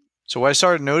tonality. So what I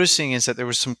started noticing is that there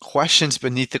was some questions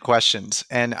beneath the questions,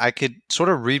 and I could sort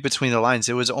of read between the lines.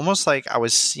 It was almost like I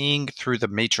was seeing through the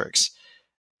matrix,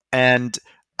 and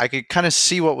I could kind of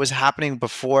see what was happening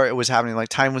before it was happening, like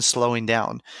time was slowing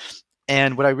down.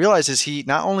 And what I realized is he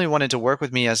not only wanted to work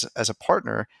with me as a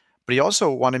partner, but he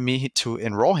also wanted me to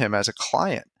enroll him as a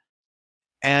client.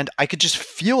 And I could just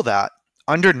feel that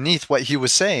underneath what he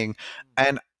was saying.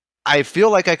 And I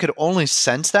feel like I could only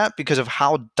sense that because of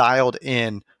how dialed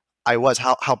in I was,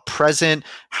 how present,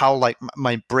 how like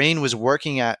my brain was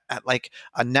working at like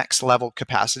a next level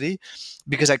capacity,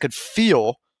 because I could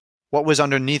feel what was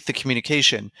underneath the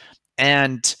communication.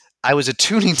 And I was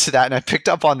attuning to that, and I picked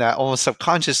up on that almost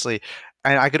subconsciously.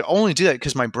 And I could only do that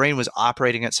because my brain was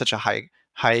operating at such a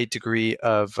high degree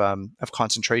of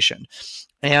concentration.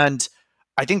 And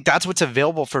I think that's what's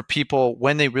available for people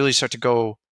when they really start to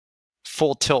go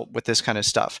full tilt with this kind of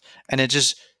stuff. And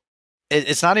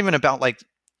it's not even about like,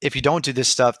 if you don't do this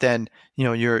stuff, then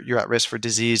you're at risk for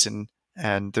disease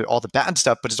and all the bad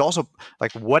stuff. But it's also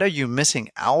like, what are you missing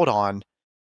out on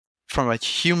from a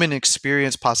human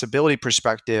experience possibility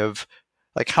perspective?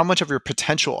 Like, how much of your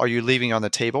potential are you leaving on the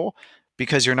table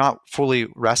because you're not fully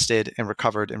rested and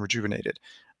recovered and rejuvenated?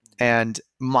 And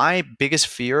my biggest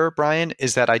fear, Brian,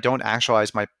 is that I don't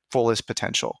actualize my fullest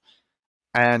potential.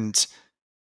 And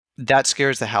that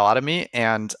scares the hell out of me.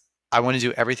 And I want to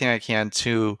do everything I can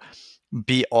to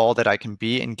be all that I can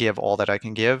be and give all that I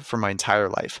can give for my entire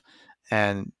life.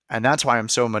 And that's why I'm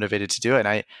so motivated to do it. And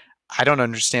I don't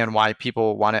understand why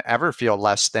people want to ever feel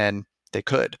less than they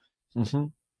could. mm-hmm.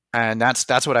 And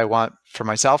that's what I want for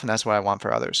myself, and that's what I want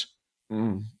for others.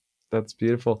 That's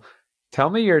beautiful. Tell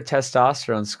me your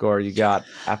testosterone score you got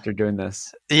after doing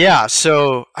this. Yeah.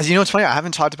 So, it's funny. I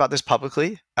haven't talked about this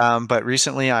publicly, but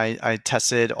recently I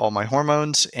tested all my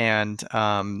hormones, and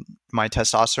my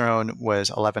testosterone was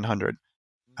 1100.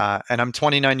 And I'm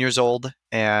 29 years old,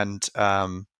 and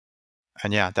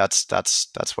yeah, that's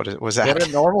what it was Yeah, at.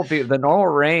 the normal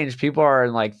range, people are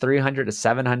in like 300 to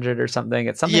 700 or something.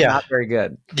 It's something Yeah. not very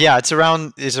good. Yeah, it's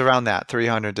around that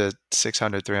 300 to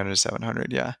 600, 300 to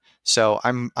 700. Yeah. So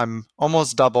I'm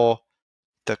almost double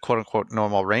the quote unquote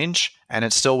normal range, and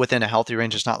it's still within a healthy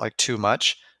range. It's not like too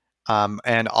much. And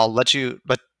let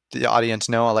the audience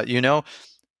know, I'll let you know,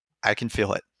 I can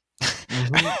feel it.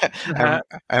 Hmm.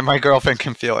 And my girlfriend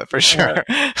can feel it for sure.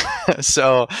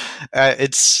 So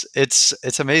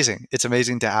it's amazing. It's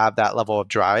amazing to have that level of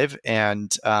drive.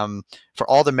 And for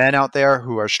all the men out there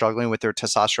who are struggling with their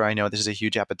testosterone, I know this is a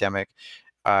huge epidemic.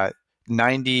 Uh,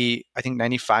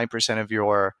 95% of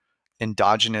your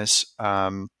endogenous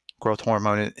growth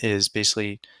hormone is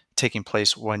basically taking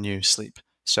place when you sleep.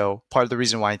 So part of the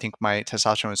reason why I think my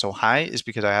testosterone is so high is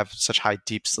because I have such high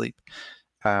deep sleep.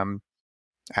 Um,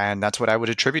 and that's what I would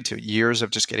attribute to years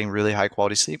of just getting really high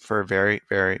quality sleep for a very,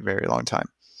 very, very long time.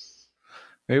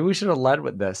 Maybe we should have led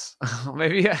with this.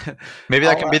 Maybe Maybe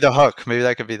that I'll can be the hook. Maybe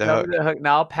that could be the that'll be hook. the hook.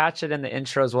 Now I'll patch it in the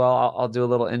intro as well. I'll do a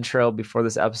little intro before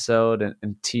this episode and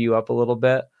tee you up a little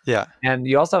bit. Yeah. And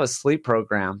you also have a sleep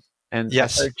program, and I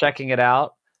Yes. started checking it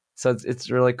out. So it's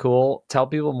really cool. Tell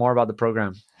people more about the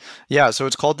program. Yeah. So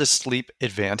it's called the Sleep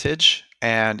Advantage,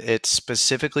 and it's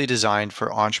specifically designed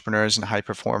for entrepreneurs and high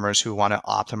performers who want to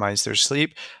optimize their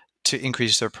sleep to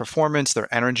increase their performance,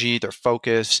 their energy, their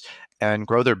focus, and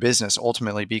grow their business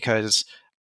ultimately. Because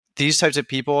these types of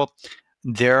people,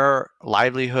 their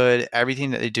livelihood, everything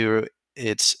that they do,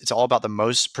 it's all about the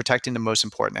most protecting the most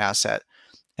important asset.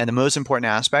 And the most important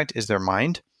aspect is their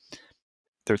mind,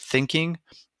 their thinking,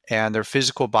 and their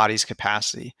physical body's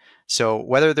capacity. So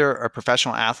whether they're a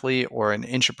professional athlete or an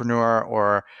entrepreneur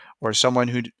or someone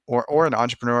who or an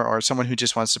entrepreneur or someone who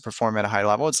just wants to perform at a high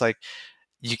level, it's like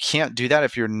you can't do that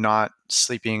if you're not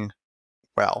sleeping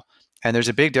well. And there's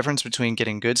a big difference between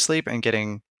getting good sleep and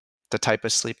getting the type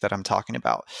of sleep that I'm talking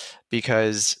about,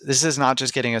 because this is not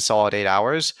just getting a solid 8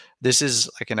 hours. This is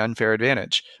like an unfair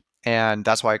advantage. And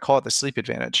that's why I call it the sleep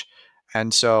advantage.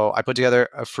 And so I put together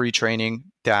a free training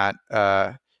that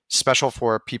special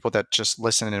for people that just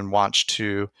listen and watch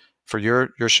to for your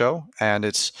show. And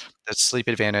it's the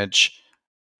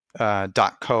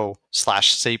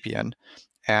sleepadvantage.co/sapien.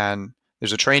 And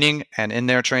there's a training, and in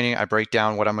their training, I break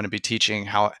down what I'm going to be teaching,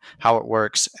 how it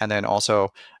works, and then also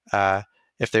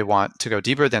if they want to go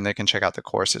deeper, then they can check out the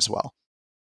course as well.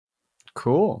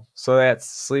 Cool. So that's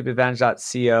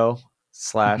sleepadvantage.co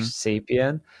slash Hmm.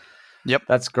 sapien. Yep.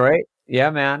 That's great. Yeah,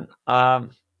 man.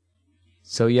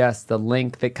 So yes, the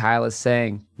link that Kyle is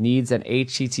saying needs an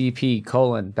HTTP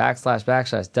colon backslash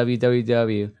backslash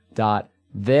www dot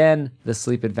then the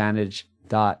sleepadvantage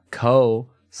dot co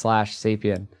slash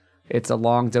sapien. It's a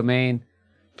long domain.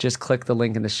 Just click the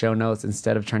link in the show notes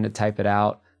instead of trying to type it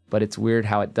out. But it's weird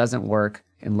how it doesn't work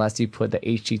unless you put the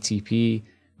HTTP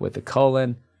with the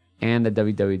colon and the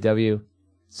www.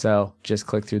 So just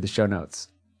click through the show notes.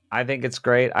 I think it's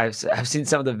great. I've seen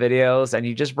some of the videos, and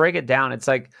you just break it down. It's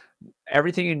like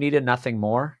everything you need and nothing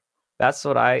more. That's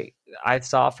what I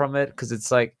saw from it, because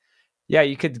it's like, yeah,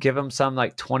 you could give them some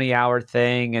like 20-hour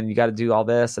thing and you got to do all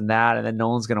this and that, and then no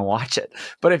one's going to watch it.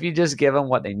 But if you just give them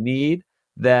what they need,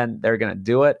 then they're going to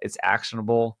do it. It's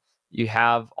actionable. You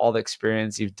have all the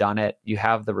experience. You've done it. You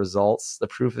have the results. The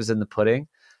proof is in the pudding.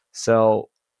 So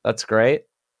that's great.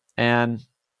 And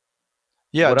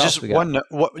Yeah, what just else we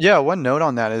got? one note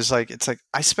on that is like it's like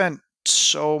I spent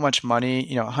so much money,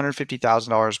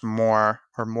 $150,000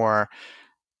 more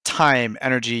time,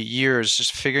 energy, years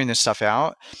just figuring this stuff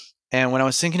out. And when I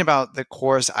was thinking about the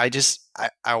course, I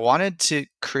wanted to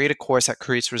create a course that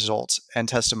creates results and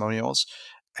testimonials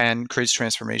and creates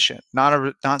transformation,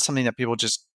 not something that people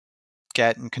just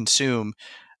get and consume.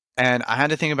 And I had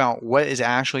to think about what is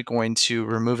actually going to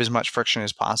remove as much friction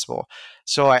as possible.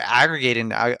 So I aggregated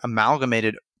and I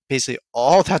amalgamated basically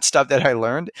all that stuff that I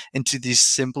learned into the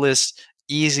simplest,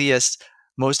 easiest,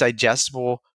 most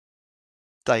digestible,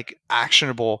 like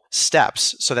actionable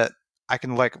steps so that I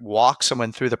can like walk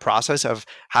someone through the process of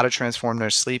how to transform their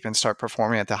sleep and start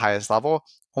performing at the highest level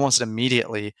almost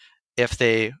immediately if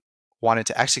they wanted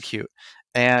to execute.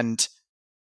 And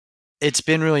it's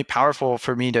been really powerful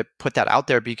for me to put that out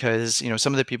there because,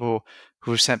 some of the people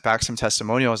who sent back some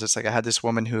testimonials, it's like I had this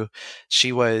woman who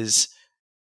she was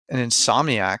an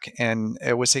insomniac and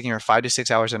it was taking her 5 to 6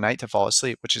 hours a night to fall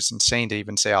asleep, which is insane to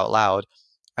even say out loud.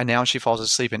 And now she falls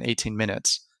asleep in 18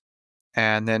 minutes.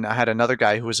 And then I had another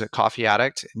guy who was a coffee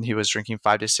addict and he was drinking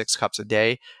 5 to 6 cups a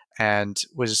day and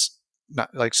was not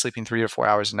like sleeping 3 to 4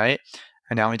 hours a night.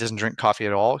 And now he doesn't drink coffee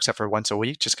at all except for once a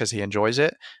week just because he enjoys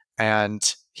it.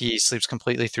 And he sleeps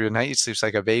completely through the night. He sleeps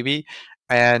like a baby.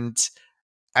 And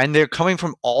they're coming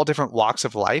from all different walks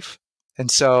of life.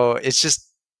 And so it's just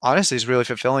honestly it's really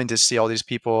fulfilling to see all these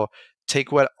people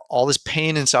take what all this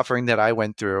pain and suffering that I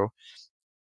went through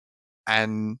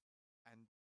and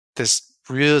this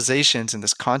realizations and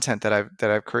this content that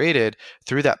I've created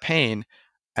through that pain,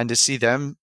 and to see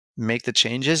them make the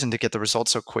changes and to get the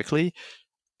results so quickly,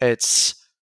 it's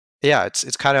yeah,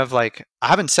 it's kind of like I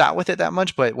haven't sat with it that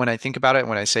much, but when I think about it,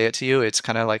 when I say it to you, it's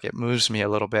kind of like it moves me a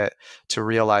little bit to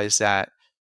realize that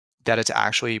it's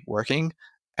actually working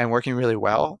and working really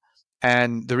well.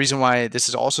 And the reason why this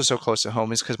is also so close to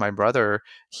home is because my brother,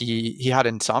 he had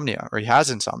insomnia, or he has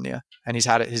insomnia, and he's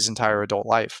had it his entire adult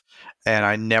life. And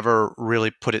I never really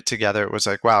put it together. It was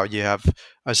like, wow, you have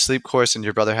a sleep course and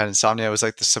your brother had insomnia. It was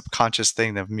like the subconscious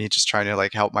thing of me just trying to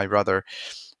like help my brother.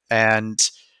 And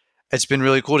it's been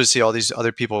really cool to see all these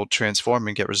other people transform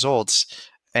and get results.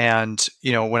 And,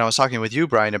 when I was talking with you,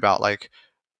 Brian, about like,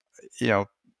 you know,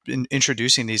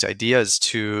 introducing these ideas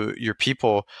to your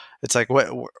people, it's like,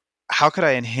 how could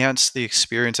I enhance the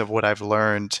experience of what I've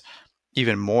learned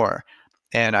even more?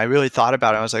 And I really thought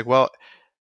about it. I was like, well,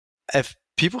 if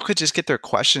people could just get their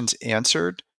questions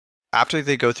answered after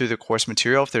they go through the course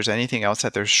material, if there's anything else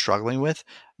that they're struggling with,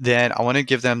 then I want to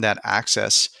give them that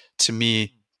access to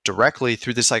me directly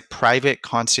through this like private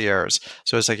concierge.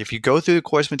 So it's like if you go through the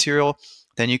course material,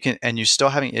 then you can, and you're still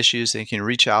having issues, then you can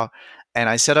reach out. And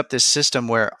I set up this system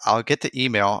where I'll get the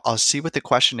email, I'll see what the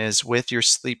question is with your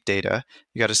sleep data.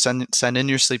 You got to send in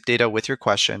your sleep data with your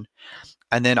question,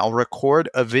 and then I'll record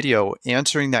a video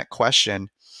answering that question.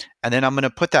 And then I'm going to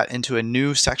put that into a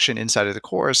new section inside of the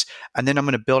course. And then I'm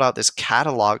going to build out this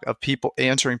catalog of people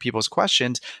answering people's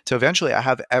questions. So eventually I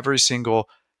have every single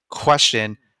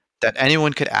question that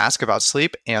anyone could ask about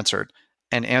sleep answered,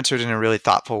 and answered in a really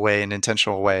thoughtful way and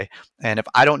intentional way. And if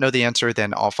I don't know the answer,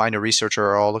 then I'll find a researcher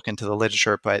or I'll look into the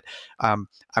literature. But I'm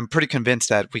pretty convinced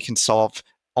that we can solve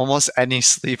almost any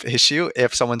sleep issue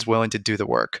if someone's willing to do the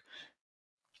work.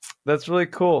 That's really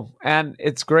cool. And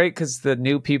it's great because the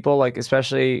new people, like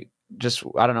especially just,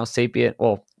 I don't know, sapient,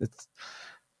 well, it's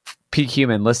peak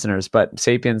human listeners, but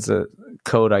sapien's a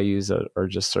code I use, or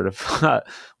just sort of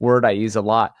word I use a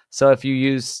lot. So if you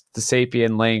use the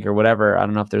sapien link or whatever, I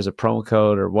don't know if there's a promo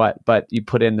code or what, but you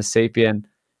put in the sapien,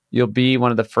 you'll be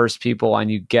one of the first people,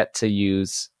 and you get to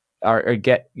use or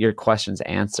get your questions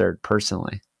answered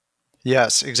personally.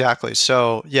 Yes, exactly.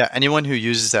 So yeah, anyone who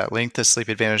uses that link, the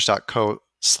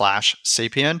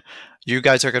sleepadvantage.co/sapien, you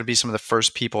guys are going to be some of the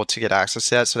first people to get access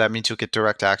to that. So that means you'll get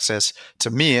direct access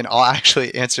to me, and I'll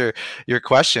actually answer your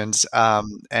questions.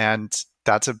 And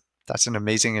that's an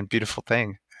amazing and beautiful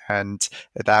thing. And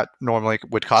that normally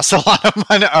would cost a lot of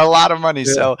money, a lot of money.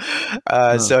 Yeah.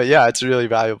 So yeah, it's really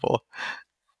valuable.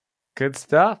 Good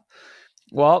stuff.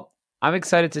 Well, I'm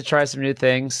excited to try some new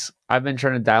things. I've been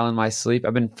trying to dial in my sleep.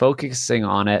 I've been focusing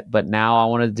on it, but now I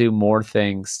want to do more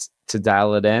things to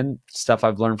dial it in, stuff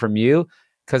I've learned from you,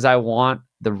 because I want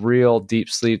the real deep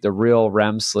sleep, the real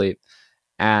REM sleep.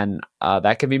 And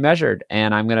that can be measured.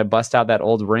 And I'm going to bust out that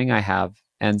old ring I have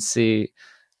and see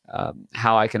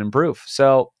how I can improve.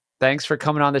 So thanks for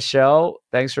coming on the show.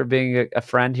 Thanks for being a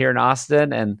friend here in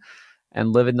Austin, and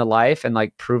living the life and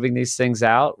like proving these things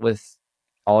out with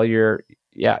all your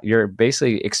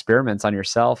basically experiments on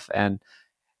yourself. And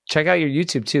check out your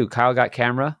YouTube too. Kyle Got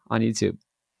Camera on YouTube.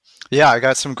 Yeah, I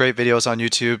got some great videos on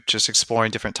YouTube just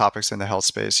exploring different topics in the health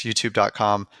space.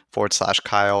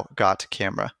 YouTube.com/Kyle Got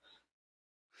Camera.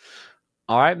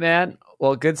 All right, man.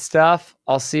 Well, good stuff.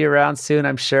 I'll see you around soon,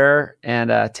 I'm sure.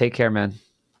 And take care, man.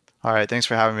 All right. Thanks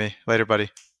for having me. Later, buddy.